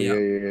gonna Oh be yeah, out.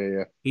 yeah, yeah,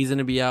 yeah. He's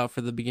gonna be out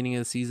for the beginning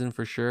of the season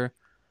for sure.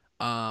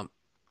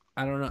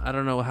 I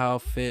don't know how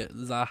fit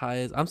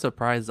Zaha is. I'm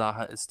surprised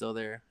Zaha is still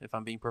there. If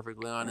I'm being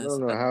perfectly I don't honest,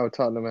 know how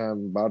Tottenham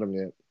haven't bought him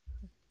yet.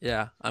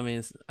 yeah. I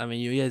mean,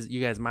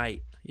 you guys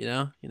might. You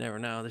know, you never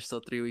know. There's still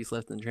 3 weeks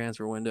left in the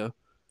transfer window.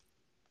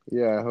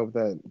 Yeah, I hope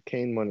that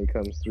Kane money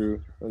comes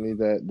through. I need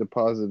that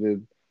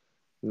deposited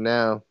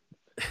now.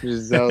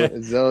 Just sell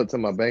it to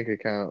my bank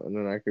account, and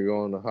then I could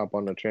go on the hop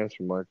on the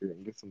transfer market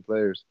and get some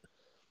players.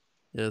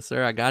 Yes,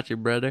 sir. I got you,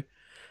 brother.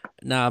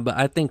 Nah, but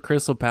I think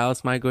Crystal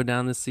Palace might go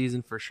down this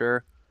season for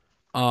sure.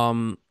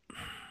 Um,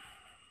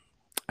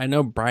 I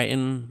know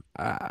Brighton.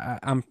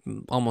 I'm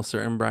almost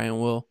certain Brighton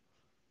will,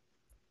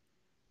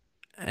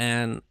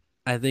 and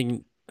I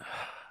think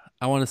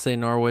I want to say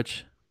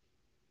Norwich.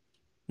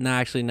 Nah,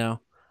 actually, no.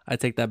 I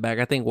take that back.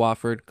 I think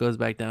Watford goes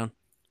back down.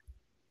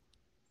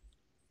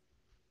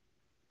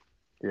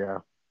 Yeah.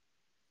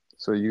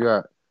 So you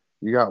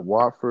got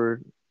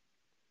Watford.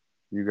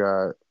 You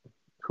got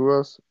who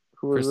else?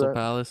 Who was Crystal that?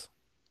 Palace,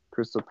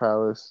 Crystal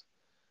Palace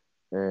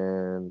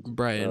and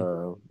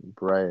Brighton.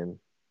 Brighton.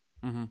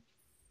 Hmm.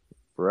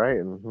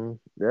 Brighton. Hmm.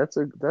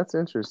 That's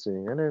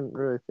interesting. I didn't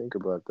really think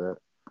about that.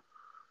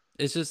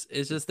 It's just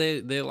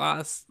they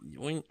lost.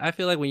 When I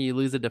feel like when you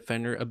lose a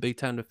defender, a big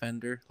time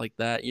defender like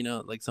that, you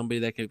know, like somebody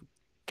that could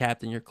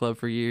captain your club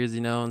for years,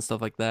 you know, and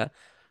stuff like that.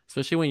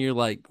 Especially when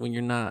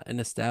you're not an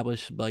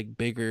established like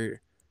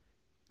bigger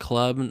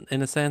club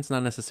in a sense,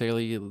 not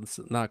necessarily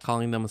not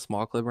calling them a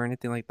small club or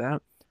anything like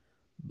that.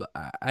 But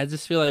I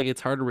just feel like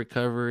it's hard to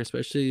recover,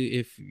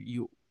 especially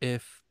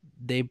if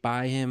they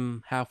buy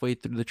him halfway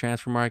through the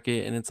transfer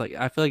market, and it's like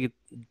I feel like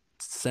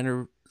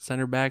center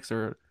backs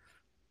or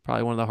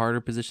probably one of the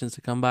harder positions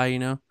to come by.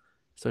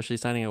 Especially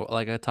signing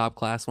like a top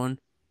class one.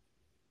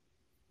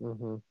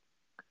 Hmm.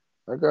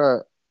 I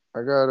got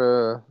I got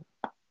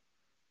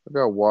I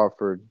got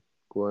Watford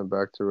going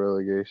back to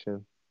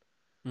relegation,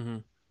 Hmm.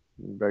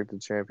 back to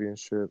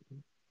championship.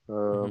 Hmm.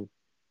 Um,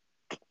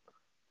 I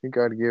think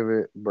I'd give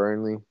it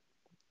Burnley.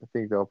 I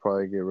think they'll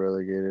probably get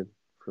relegated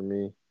for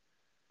me.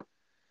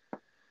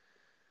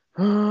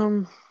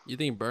 Um, You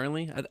think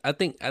Burnley? I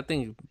think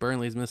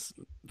Burnley's miss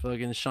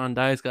fucking Sean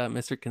Dyche got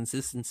Mr.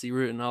 Consistency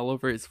written all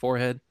over his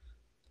forehead.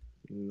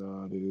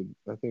 no, dude.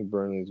 I think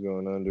Burnley's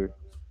going under.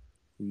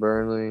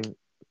 Burnley,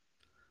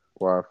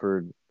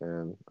 Watford,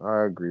 and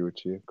I agree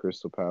with you.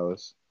 Crystal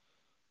Palace.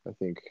 I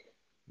think,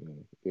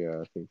 yeah,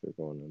 I think they're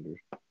going under.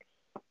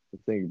 I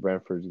think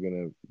Brentford's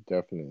gonna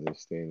definitely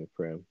stay in the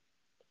Prem.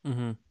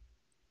 Hmm.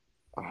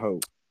 I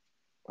hope.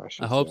 I I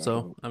should say hope I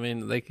so. hope. I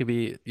mean, they could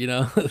be,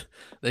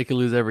 they could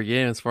lose every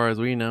game as far as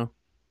we know.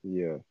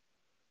 Yeah,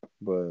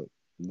 but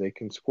they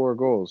can score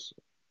goals.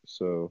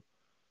 So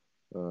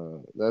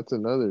that's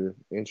another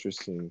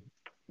interesting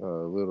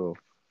little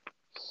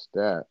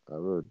stat I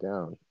wrote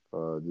down.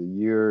 The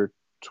year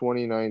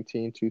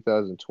 2019,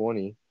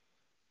 2020,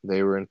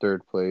 they were in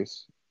third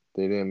place.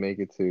 They didn't make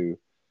it to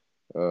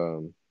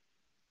um,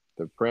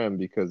 the Prem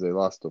because they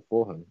lost to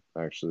Fulham,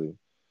 actually,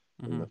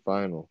 in Hmm. the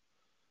final.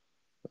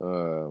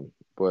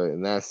 But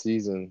in that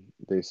season,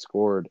 they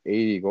scored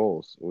 80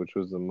 goals, which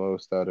was the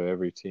most out of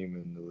every team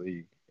in the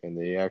league. And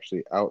they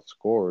actually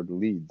outscored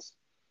Leeds.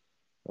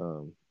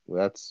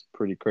 That's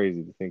pretty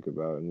crazy to think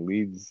about. And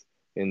Leeds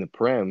in the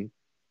Prem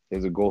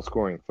is a goal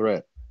scoring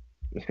threat.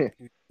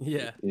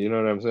 Yeah, You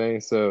know what I'm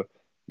saying? So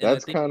and I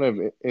that's think, kind of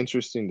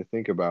interesting to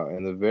think about.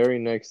 And the very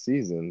next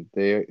season,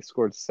 they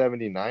scored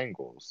 79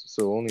 goals,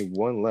 so only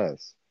one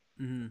less.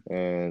 mhm.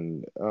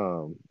 And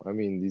I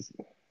mean, it's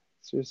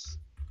just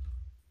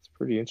it's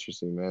pretty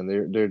interesting, man.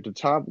 They're the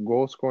top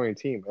goal scoring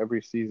team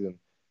every season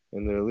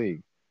in their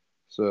league.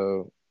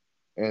 So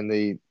and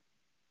they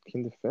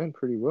can defend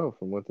pretty well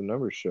from what the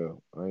numbers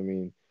show. I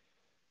mean,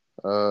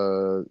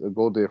 a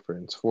goal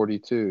difference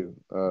 42.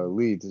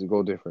 Leeds is a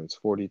goal difference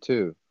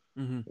 42.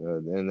 Mhm.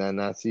 And then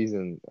that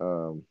season,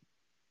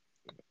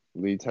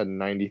 Leeds had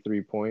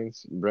 93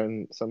 points.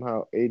 Brenton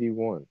somehow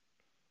 81.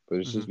 But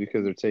it's just Mhm.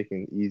 because they're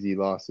taking easy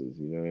losses,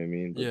 you know what I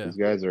mean? But Yeah. these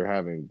guys are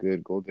having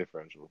good goal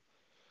differential.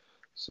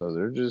 So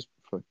they're just,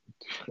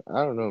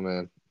 I don't know,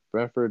 man.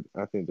 Brentford,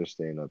 I think they're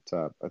staying up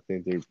top. I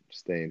think they're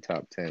staying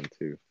top 10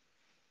 too.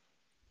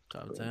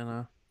 Top So,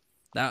 10.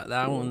 That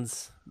yeah,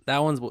 one's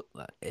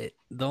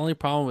the only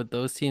problem with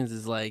those teams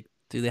is like,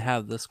 do they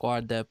have the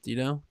squad depth?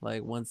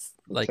 Like once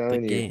I'm like the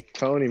telling you, game.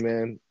 Tony,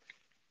 man,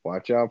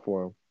 watch out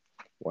for him.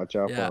 Watch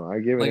out Yeah. for him. I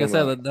giving Like I him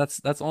said, a, I'm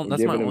that's my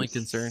giving him only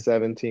concern.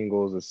 17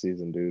 goals this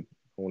season, dude.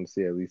 I want to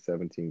see at least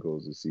 17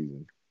 goals this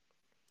season.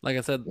 Like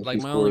I said, If like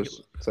he my only.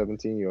 scores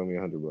 17, you owe me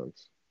 $100.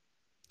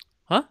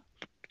 Huh?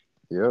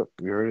 Yep,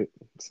 you heard it.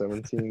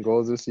 17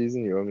 goals this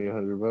season, you owe me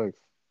 $100.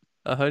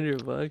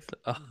 $100.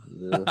 Oh.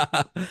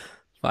 Yeah.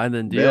 Fine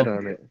then, Bet deal.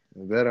 on it.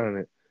 Bet on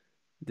it.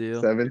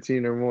 Deal.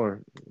 17 or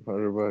more,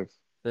 $100.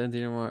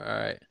 17 or more. All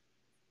right.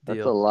 That's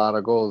a Deal. lot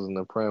of goals in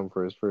the Prem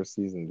for his first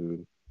season,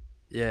 dude.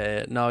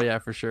 Yeah. No, yeah,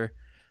 for sure.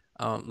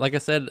 Like I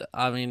said,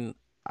 I mean,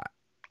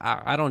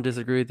 I, I don't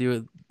disagree with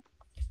you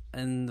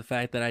and the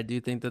fact that I do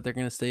think that they're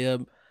gonna stay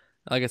up.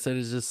 Like I said,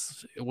 it's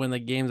just when the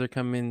games are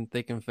coming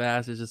thick and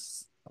fast. It's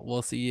just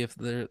we'll see if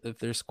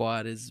their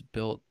squad is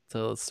built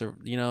to to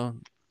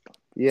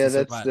Yeah, that's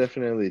survive.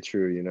 definitely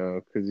true,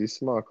 because these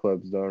small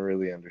clubs don't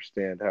really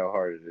understand how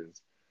hard it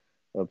is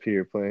up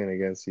here playing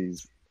against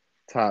these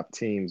top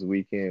teams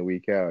week in,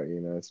 week out.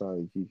 It's not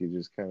like you could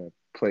just kind of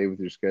play with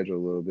your schedule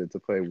a little bit to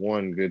play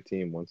one good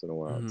team once in a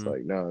while. It's Hmm.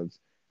 like, no, it's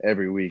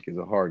every week is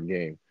a hard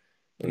game.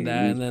 And And you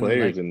that, lose and then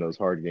players like in those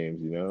hard games,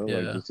 like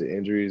yeah, just the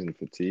injuries and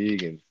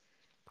fatigue and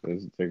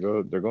they're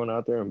going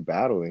out there and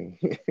battling,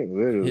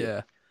 literally.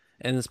 yeah,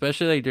 and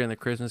especially like during the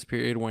Christmas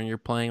period when you're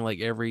playing like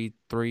every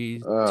two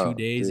Oh,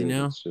 days, dude,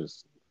 it's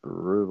just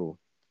brutal.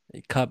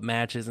 cup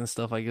matches and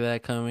stuff like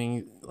that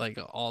coming like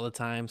all the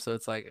time. So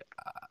it's like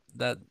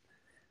that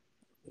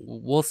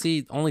we'll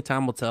see. Only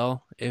time will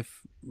tell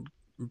if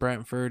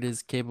Brentford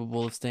is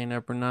capable of staying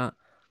up or not.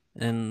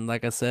 And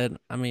like I said,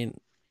 I mean,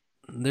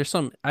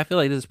 I feel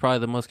like this is probably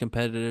the most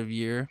competitive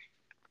year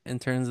in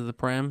terms of the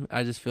Prem.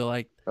 I just feel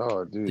like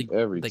Oh, dude, the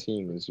every the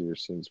team this year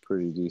seems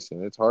pretty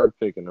decent. It's hard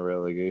picking a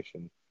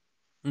relegation.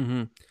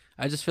 hmm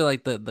I just feel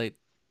like the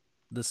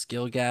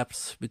skill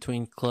gaps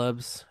between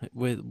clubs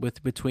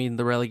with between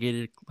the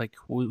relegated, like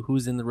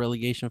who's in the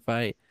relegation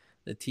fight,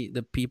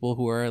 the people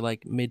who are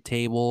like mid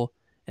table,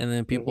 and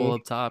then people Hmm.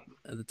 up top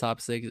at the top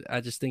six.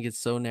 I just think it's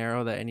so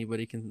narrow that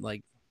anybody can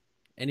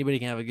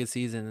have a good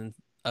season and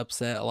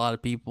upset a lot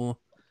of people.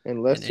 And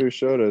And Leicester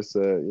showed us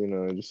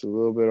that, just a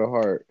little bit of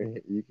heart,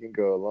 you can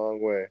go a long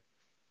way.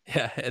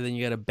 yeah, and then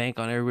you got to bank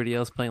on everybody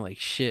else playing like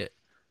shit.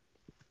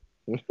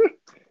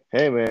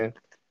 Hey, man,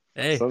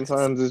 Hey,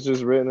 sometimes it's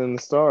just written in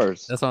the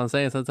stars. that's what I'm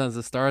saying. Sometimes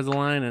the stars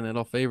align and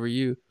it'll favor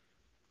you.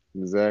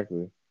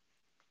 Exactly.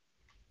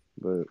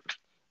 But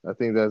I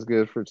think that's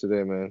good for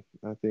today, man.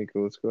 I think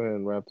let's go ahead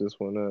and wrap this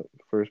one up.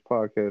 First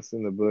podcast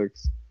in the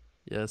books.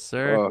 Yes,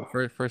 sir. Oh,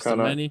 First of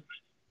kind of. many.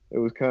 It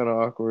was kind of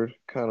awkward,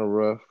 kind of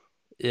rough,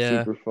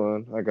 Yeah, super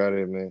fun. I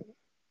gotta admit,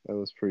 that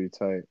was pretty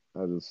tight.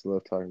 I just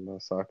love talking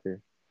about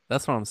soccer.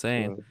 that's what I'm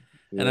saying. So,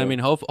 And I yeah, mean,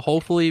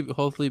 hopefully,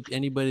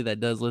 anybody that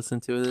does listen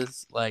to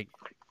this like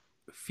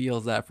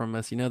feels that from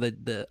us. You know,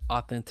 the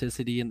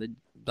authenticity and the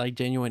like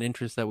genuine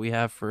interest that we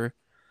have for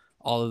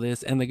all of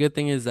this. And the good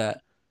thing is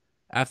that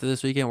after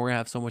this weekend, we're gonna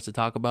have so much to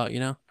talk about. You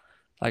know,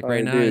 like right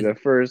I now, do. The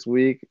first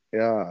week,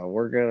 yeah,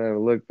 we're gonna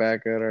look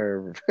back at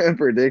our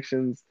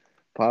predictions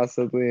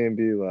possibly and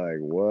be like,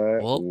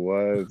 what well,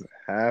 was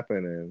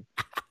happening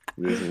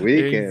this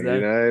weekend? You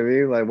exactly, know what I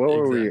mean? Like, what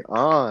were we exactly.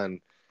 on?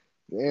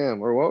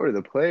 Damn, or what were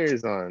the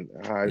players on?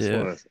 Yeah,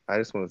 I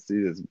just want to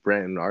see this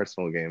Brentton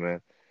Arsenal game, man.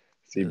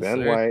 See yes, Ben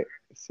sir. White,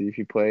 see if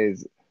he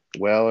plays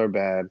well or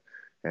bad,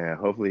 and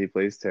hopefully he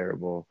plays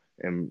terrible.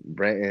 And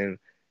Brenton,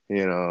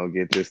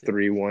 get this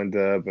 3-1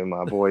 dub, and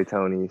my boy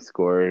Tony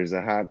scores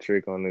a hat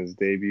trick on his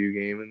debut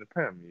game in the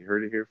Prem. You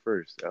heard it here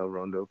first. El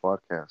Rondo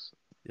Podcast.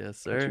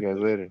 Yes, Catch you sir. guys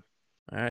later.